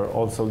are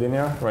also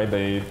linear, right?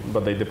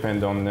 But they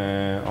depend on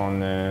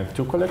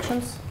two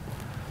collections.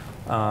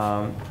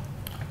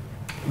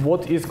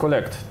 What is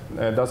collect?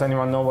 Does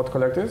anyone know what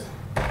collect is?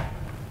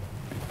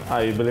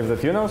 I believe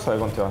that you know, so I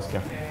want to ask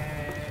you.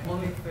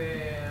 Only if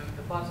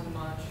the pattern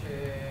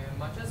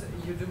matches,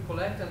 you do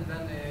collect and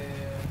then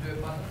do a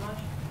pattern match.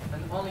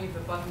 And only if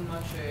the pattern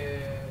match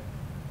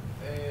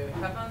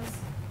happens,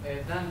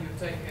 then you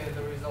take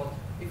the result.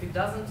 If it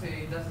doesn't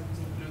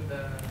include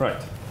the...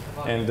 Right.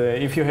 And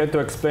if you had to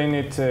explain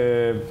it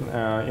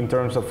in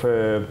terms of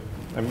a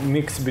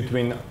mix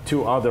between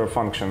two other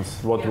functions,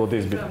 what would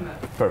this be?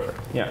 Perfect.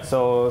 Yeah.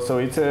 So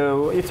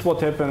it's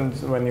what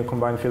happens when you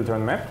combine filter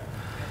and map.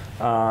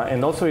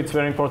 And also, it's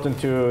very important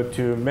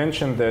to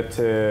mention that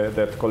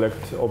that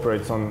collect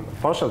operates on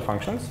partial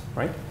functions,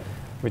 right?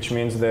 Which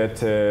means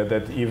that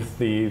if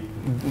the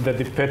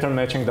pattern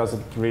matching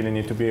doesn't really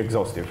need to be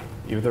exhaustive.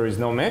 If there is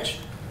no match,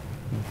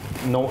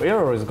 no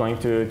error is going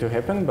to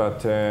happen,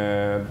 but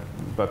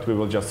we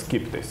will just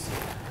skip this.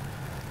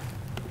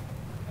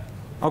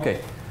 Okay.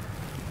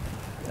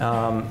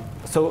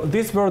 So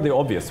these were the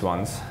obvious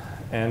ones,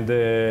 and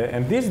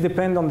these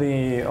depend on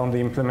the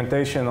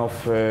implementation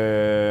of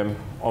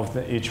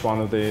each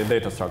one of the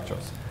data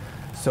structures.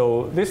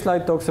 So this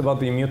slide talks about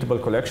the immutable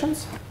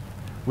collections.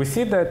 we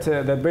see that,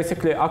 that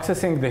basically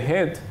accessing the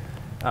head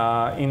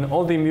in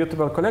all the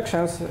immutable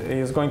collections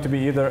is going to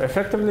be either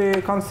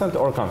effectively constant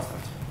or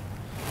constant,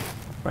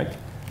 right?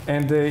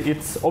 And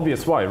it's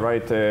obvious why,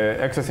 right?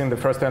 Accessing the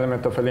first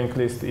element of a linked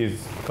list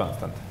is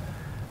constant.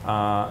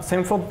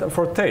 Same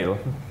for tail,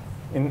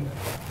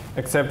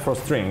 except for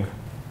string.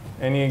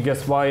 Any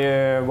guess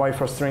why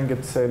for string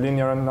it's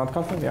linear and not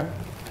constant? Yeah? An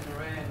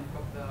array and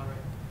copy the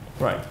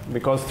array. Right,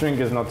 because string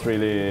is not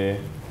really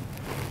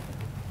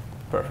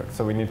perfect,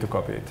 so we need to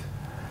copy it.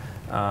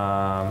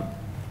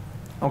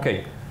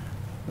 Okay,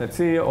 let's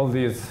see, all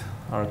these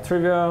are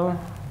trivial.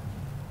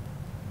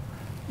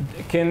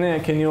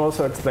 Can you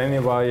also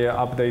explain why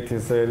update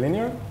is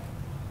linear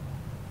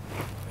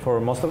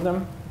for most of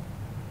them?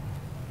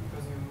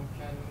 Because you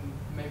can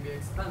maybe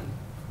expand.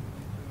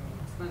 You need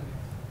to expand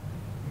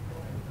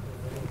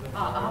it.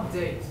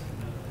 Update.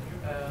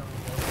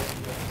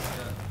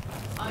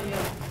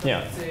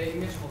 Yeah. It's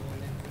immutable.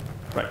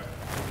 Right.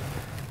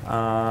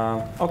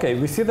 Okay,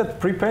 we see that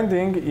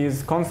prepending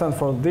is constant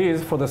for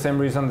these for the same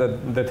reason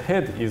that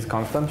head is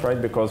constant, right?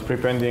 Because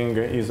prepending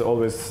is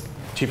always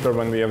cheaper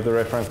when we have the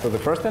reference to the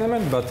first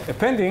element, but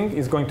appending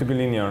is going to be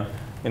linear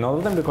in all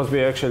of them because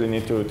we actually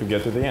need to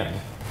get to the end.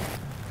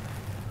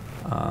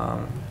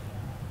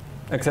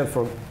 Except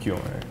for Q,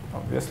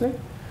 obviously.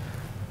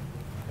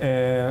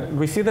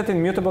 We see that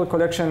in mutable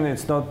collection,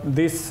 it's not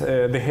this.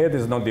 The head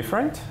is not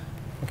different.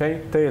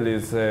 Okay, tail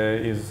is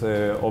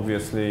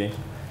obviously.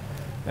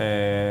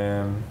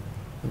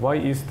 Why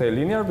is tail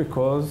linear?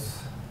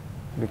 Because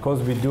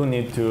we do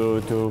need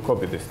to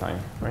copy this time,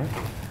 right?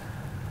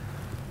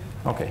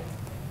 Okay.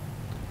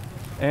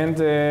 And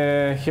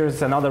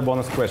here's another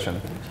bonus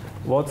question.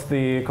 What's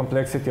the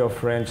complexity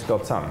of range.sum?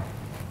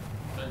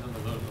 Depends on the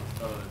version of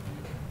Scala that you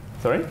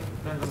use. Sorry?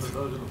 Depends on the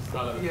version of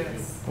Scala that you use.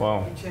 Yes.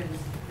 Wow. It changes.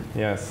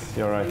 Yes,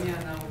 you're right.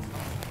 Yeah, now it's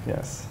not.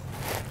 Yes.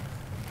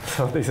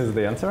 So this is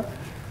the answer.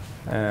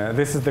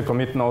 This is the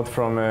commit note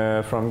from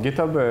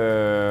GitHub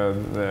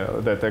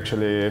that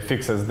actually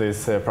fixes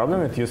this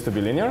problem. It used to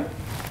be linear.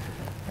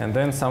 And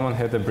then someone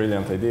had a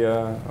brilliant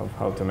idea of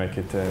how to make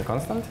it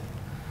constant.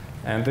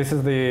 And this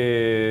is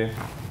the,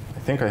 I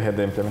think I had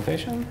the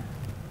implementation.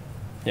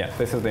 Yeah,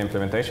 this is the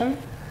implementation.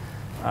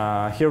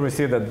 Here we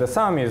see that the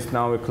sum is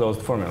now a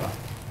closed formula,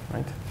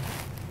 right?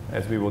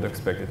 As we would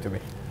expect it to be.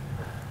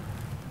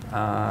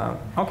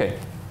 Okay,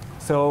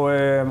 so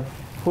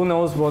who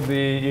knows what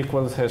the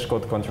equals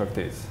hashcode contract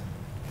is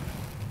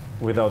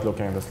without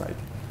looking at the slide?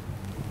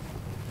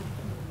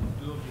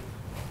 Logic.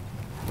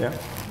 Yeah?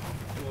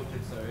 Two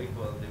objects are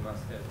equal, they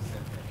must have the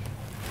same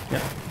hash.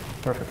 Yeah,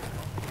 perfect.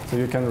 So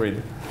you can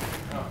read.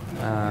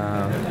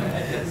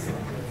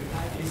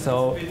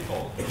 So,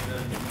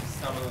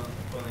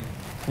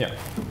 yeah.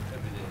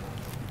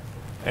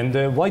 And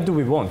why do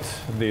we want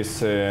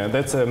this?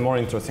 That's a more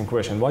interesting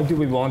question. Why do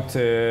we want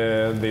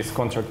this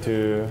contract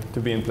to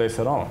be in place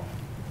at all?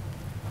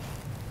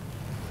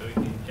 So we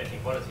can check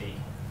equality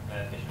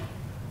efficient.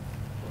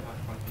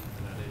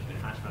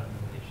 Hash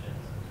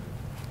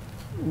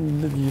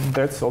mathematicians.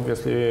 That's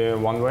obviously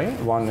one way,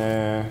 one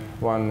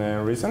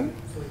reason.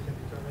 So you can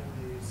determine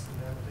the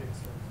semantics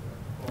of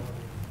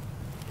quality,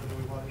 whether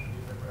we want to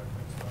use that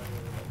reference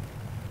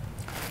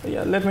value.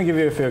 Yeah, let me give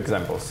you a few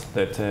examples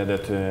that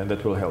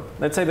will help.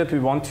 Let's say that we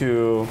want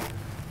to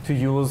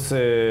use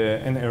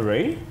an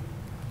array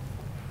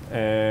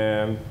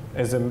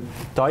as a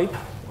type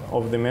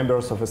of the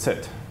members of a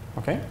set,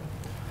 okay?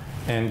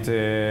 And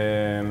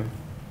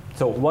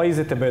so why is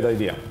it a bad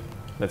idea?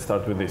 Let's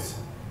start with this.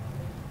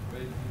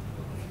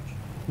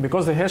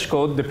 Because the hash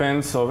code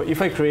depends on,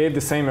 if I create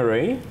the same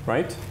array,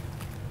 right,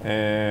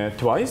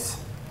 twice,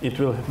 it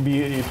will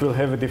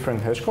have a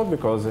different hash code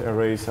because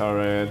arrays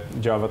are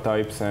Java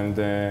types and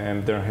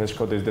their hash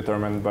code is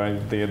determined by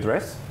the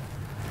address.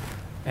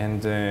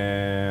 And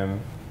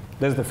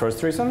that's the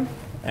first reason.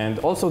 And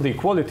also the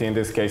equality in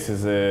this case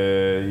is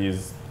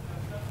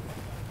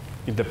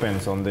it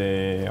depends on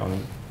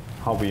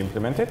how we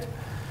implement it.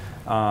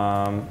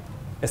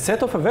 A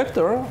set of a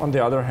vector, on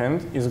the other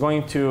hand, is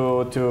going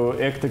to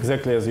act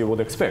exactly as you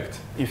would expect.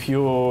 If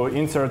you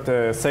insert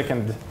a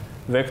second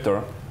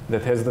vector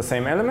that has the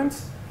same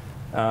elements,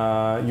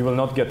 you will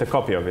not get a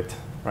copy of it,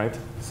 right?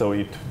 So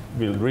it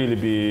will really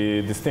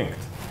be distinct.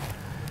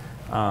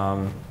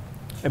 A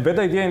bad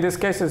idea in this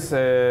case is,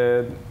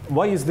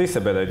 why is this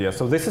a bad idea?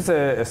 So this is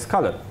a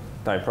Scala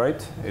type,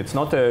 right? It's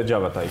not a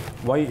Java type.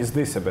 Why is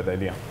this a bad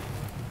idea?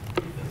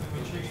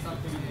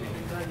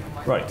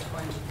 Right,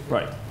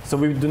 right. So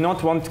we do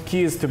not want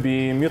keys to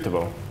be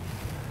immutable.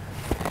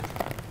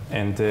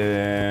 And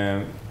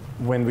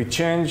when we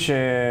change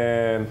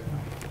a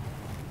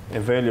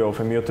value of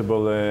a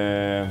mutable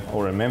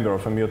or a member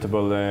of a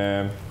mutable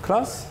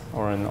class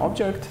or an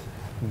object,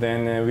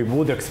 then we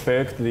would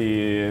expect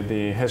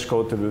the hash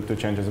code to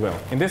change as well.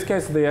 In this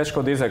case, the hash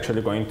code is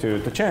actually going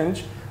to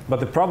change, but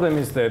the problem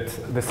is that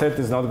the set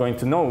is not going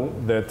to know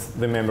that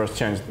the members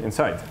changed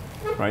inside,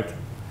 right?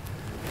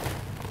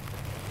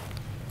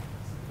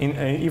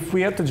 If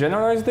we had to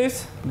generalize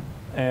this,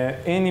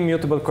 any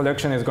mutable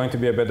collection is going to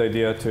be a bad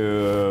idea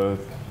to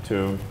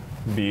to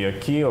be a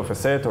key of a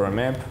set or a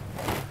map.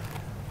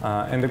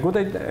 And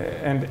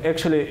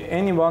actually,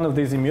 any one of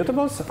these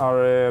immutables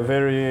are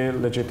very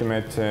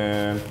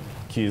legitimate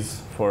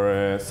keys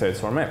for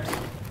sets or maps.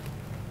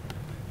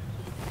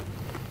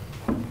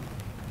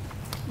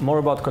 More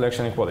about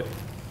collection equality.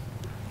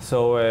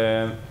 So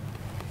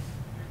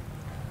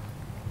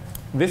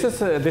this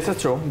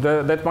is true.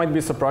 That might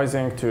be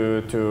surprising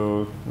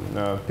to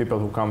people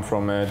who come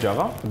from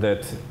Java,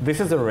 that this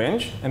is a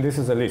range and this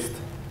is a list,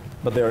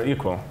 but they are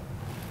equal.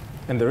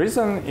 And the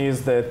reason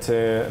is that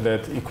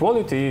that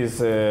equality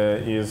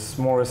is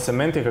more a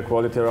semantic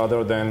equality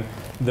rather than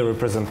the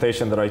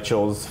representation that I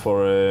chose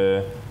for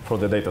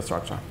the data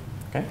structure.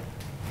 Okay.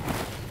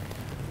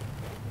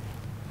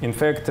 In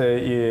fact,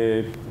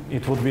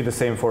 it would be the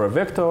same for a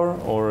vector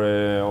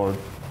or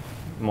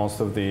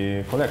most of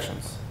the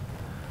collections.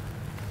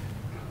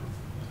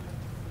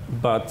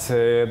 But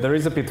there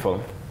is a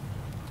pitfall.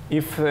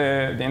 If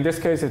in this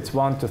case it's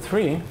 1 to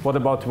 3, what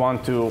about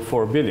 1 to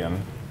 4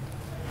 billion?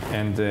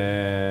 And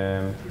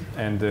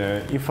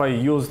if I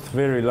used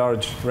very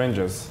large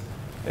ranges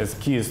as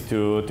keys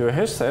to a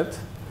hash set,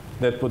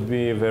 that would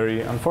be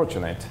very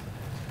unfortunate.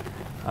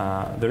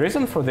 The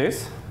reason for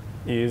this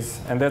is,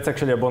 and that's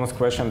actually a bonus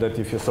question that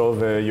if you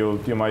solve,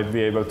 you might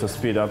be able to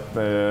speed up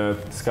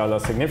Scala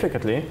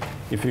significantly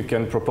if you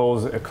can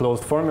propose a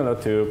closed formula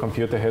to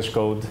compute a hash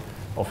code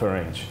of a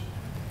range.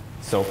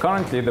 So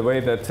currently, the way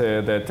that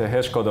the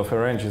hash code of a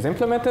range is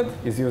implemented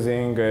is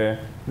using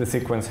the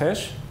sequence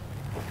hash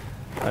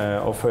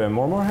of a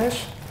more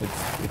hash.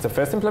 It's a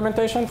fast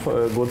implementation,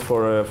 good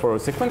for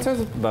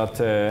sequences, but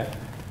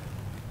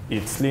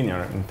it's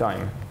linear in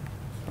time,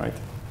 right?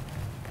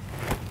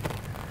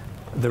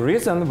 The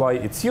reason why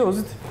it's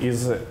used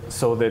is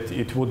so that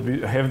it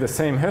would have the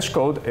same hash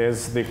code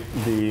as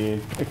the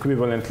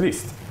equivalent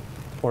list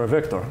or a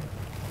vector,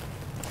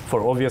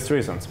 for obvious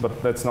reasons,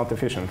 but that's not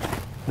efficient.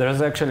 There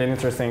is actually an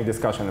interesting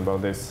discussion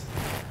about this.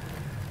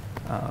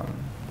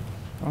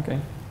 Okay.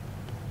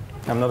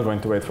 I'm not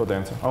going to wait for the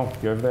answer. Oh,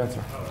 you have the answer.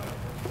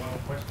 One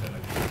question.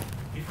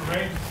 If a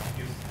range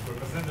is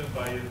represented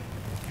by a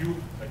few,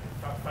 like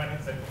a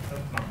finite set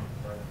of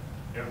numbers, right?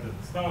 You have the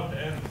start, the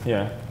end.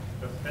 Yeah.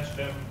 Just hash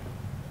them,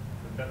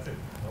 and that's it.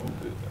 No?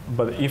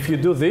 But if you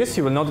do this,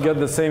 you will not get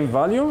the same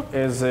value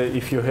as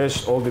if you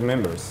hash all the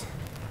members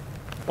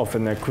of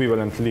an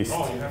equivalent list.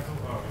 Oh, you have to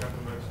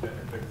match the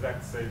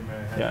exact same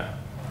hash. Yeah.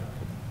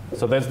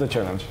 So that's the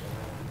challenge.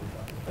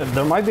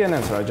 There might be an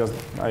answer.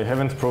 I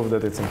haven't proved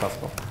that it's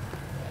impossible.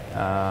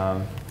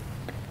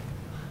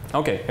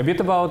 Okay, a bit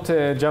about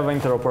Java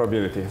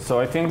interoperability. So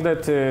I think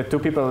that two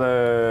people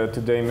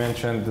today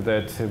mentioned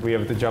that we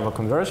have the Java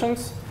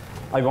conversions.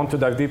 I want to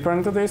dive deeper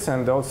into this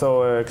and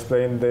also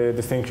explain the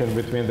distinction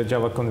between the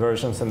Java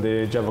conversions and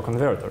the Java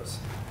converters.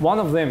 One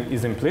of them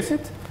is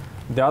implicit.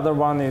 The other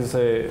one is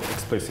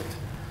explicit.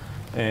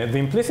 The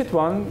implicit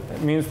one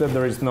means that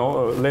there is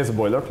no less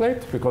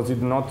boilerplate because you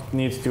do not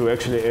need to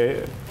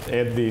actually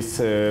add this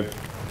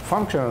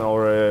function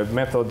or a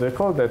method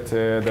call that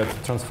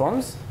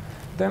transforms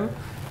them.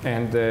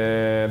 And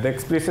the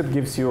explicit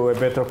gives you a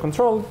better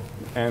control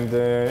and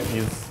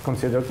is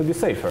considered to be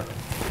safer.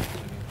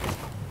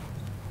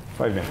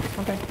 5 minutes,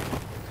 okay.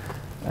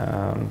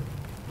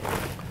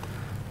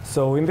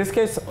 So in this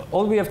case,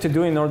 all we have to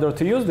do in order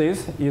to use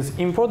this is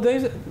import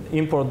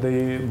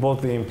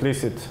both the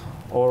implicit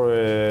or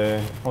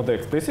the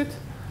explicit.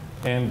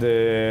 And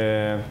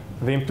the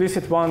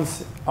implicit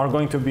ones are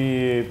going to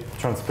be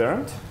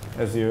transparent,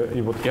 as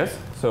you would guess.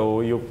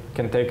 So you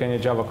can take any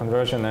Java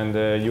conversion and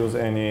use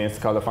any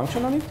Scala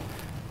function on it.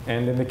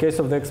 And in the case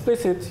of the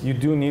explicit, you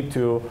do need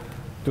to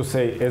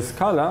say as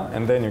Scala,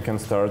 and then you can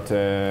start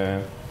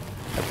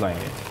applying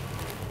it.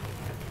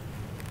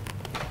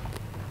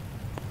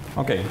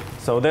 Okay,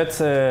 so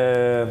that's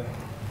a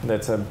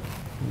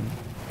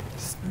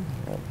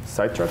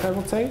sidetrack, I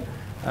would say.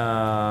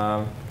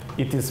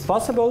 It is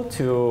possible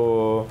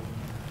to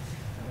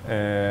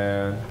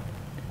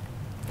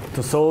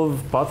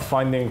solve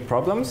path-finding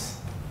problems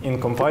in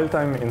compile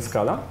time in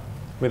Scala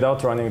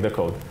without running the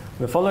code.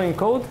 The following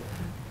code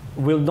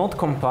will not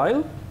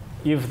compile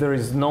if there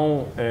is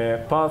no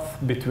path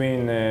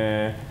between,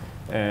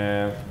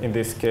 in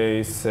this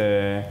case,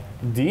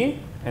 D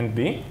and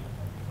B,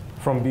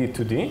 from B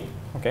to D.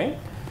 Okay,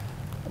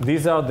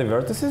 these are the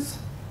vertices.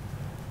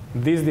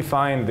 These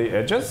define the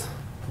edges.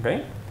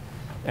 Okay,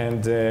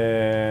 and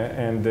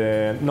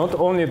not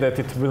only that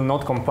it will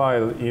not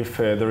compile if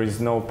there is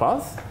no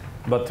path,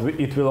 but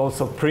it will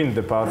also print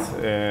the path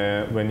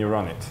when you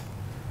run it.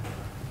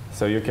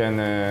 So you can,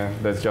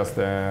 that's just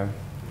a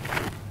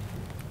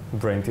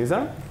brain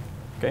teaser.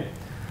 Okay.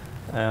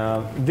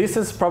 This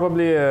is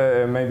probably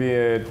maybe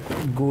a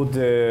good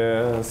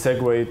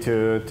segue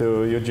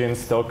to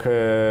Eugene's talk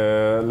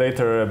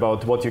later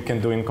about what you can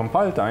do in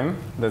compile time.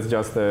 That's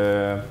just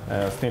a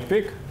sneak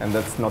peek, and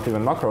that's not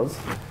even macros.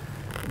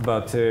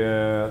 But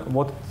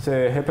what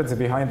happens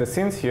behind the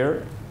scenes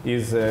here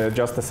is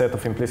just a set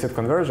of implicit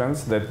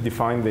conversions that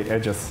define the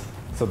edges.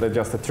 So that's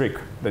just a trick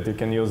that you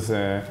can use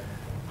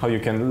how you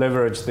can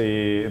leverage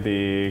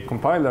the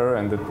compiler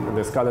and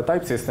the Scala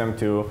type system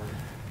to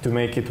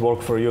make it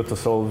work for you to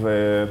solve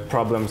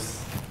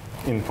problems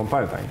in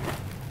compile time.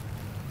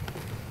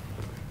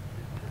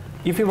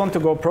 If you want to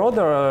go pro,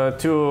 there are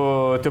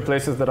two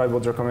places that I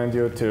would recommend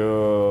you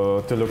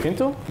to look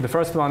into. The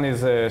first one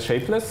is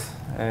Shapeless,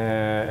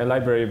 a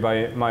library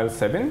by Miles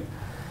Sabin,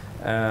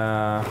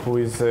 who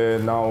is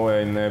now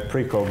in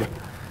pre-code.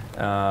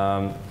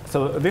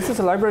 So this is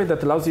a library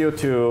that allows you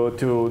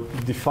to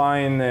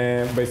define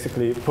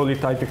basically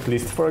polytypic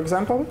lists, for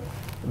example.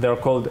 They're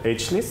called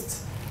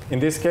H-lists. In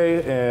this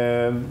case,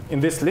 in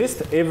this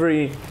list,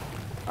 in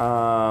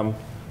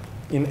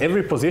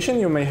every position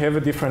you may have a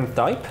different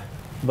type,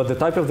 but the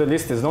type of the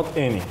list is not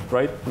any,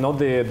 right? Not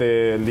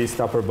the list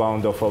upper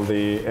bound of all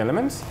the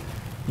elements.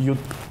 You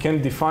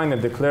can define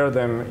and declare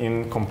them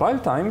in compile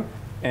time,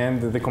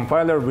 and the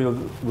compiler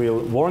will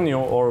warn you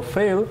or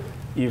fail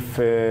if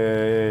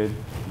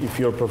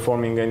you're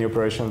performing any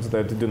operations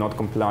that do not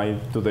comply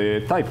to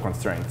the type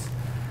constraints.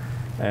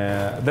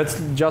 That's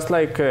just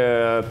like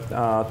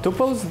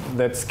tuples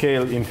that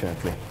scale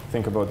infinitely.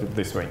 Think about it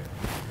this way.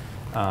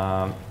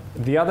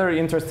 The other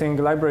interesting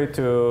library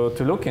to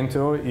look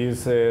into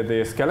is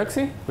the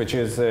Scalaxy, which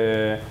is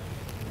it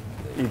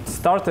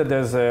started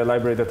as a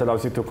library that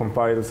allows you to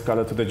compile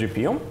Scala to the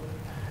GPU.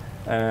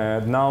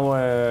 Now,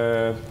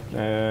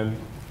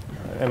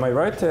 am I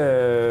right?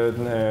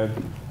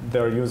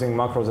 They're using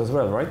macros as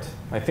well, right?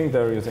 I think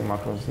they're using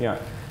macros. Yeah.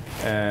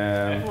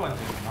 Everyone's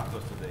using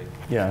macros today.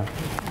 Yeah.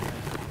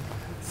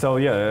 So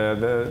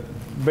yeah,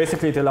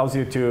 basically it allows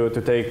you to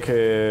take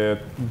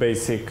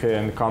basic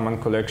and common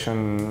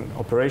collection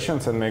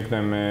operations and make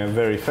them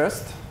very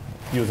fast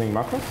using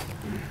macros.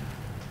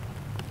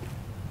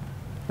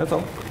 That's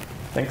all.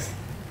 Thanks.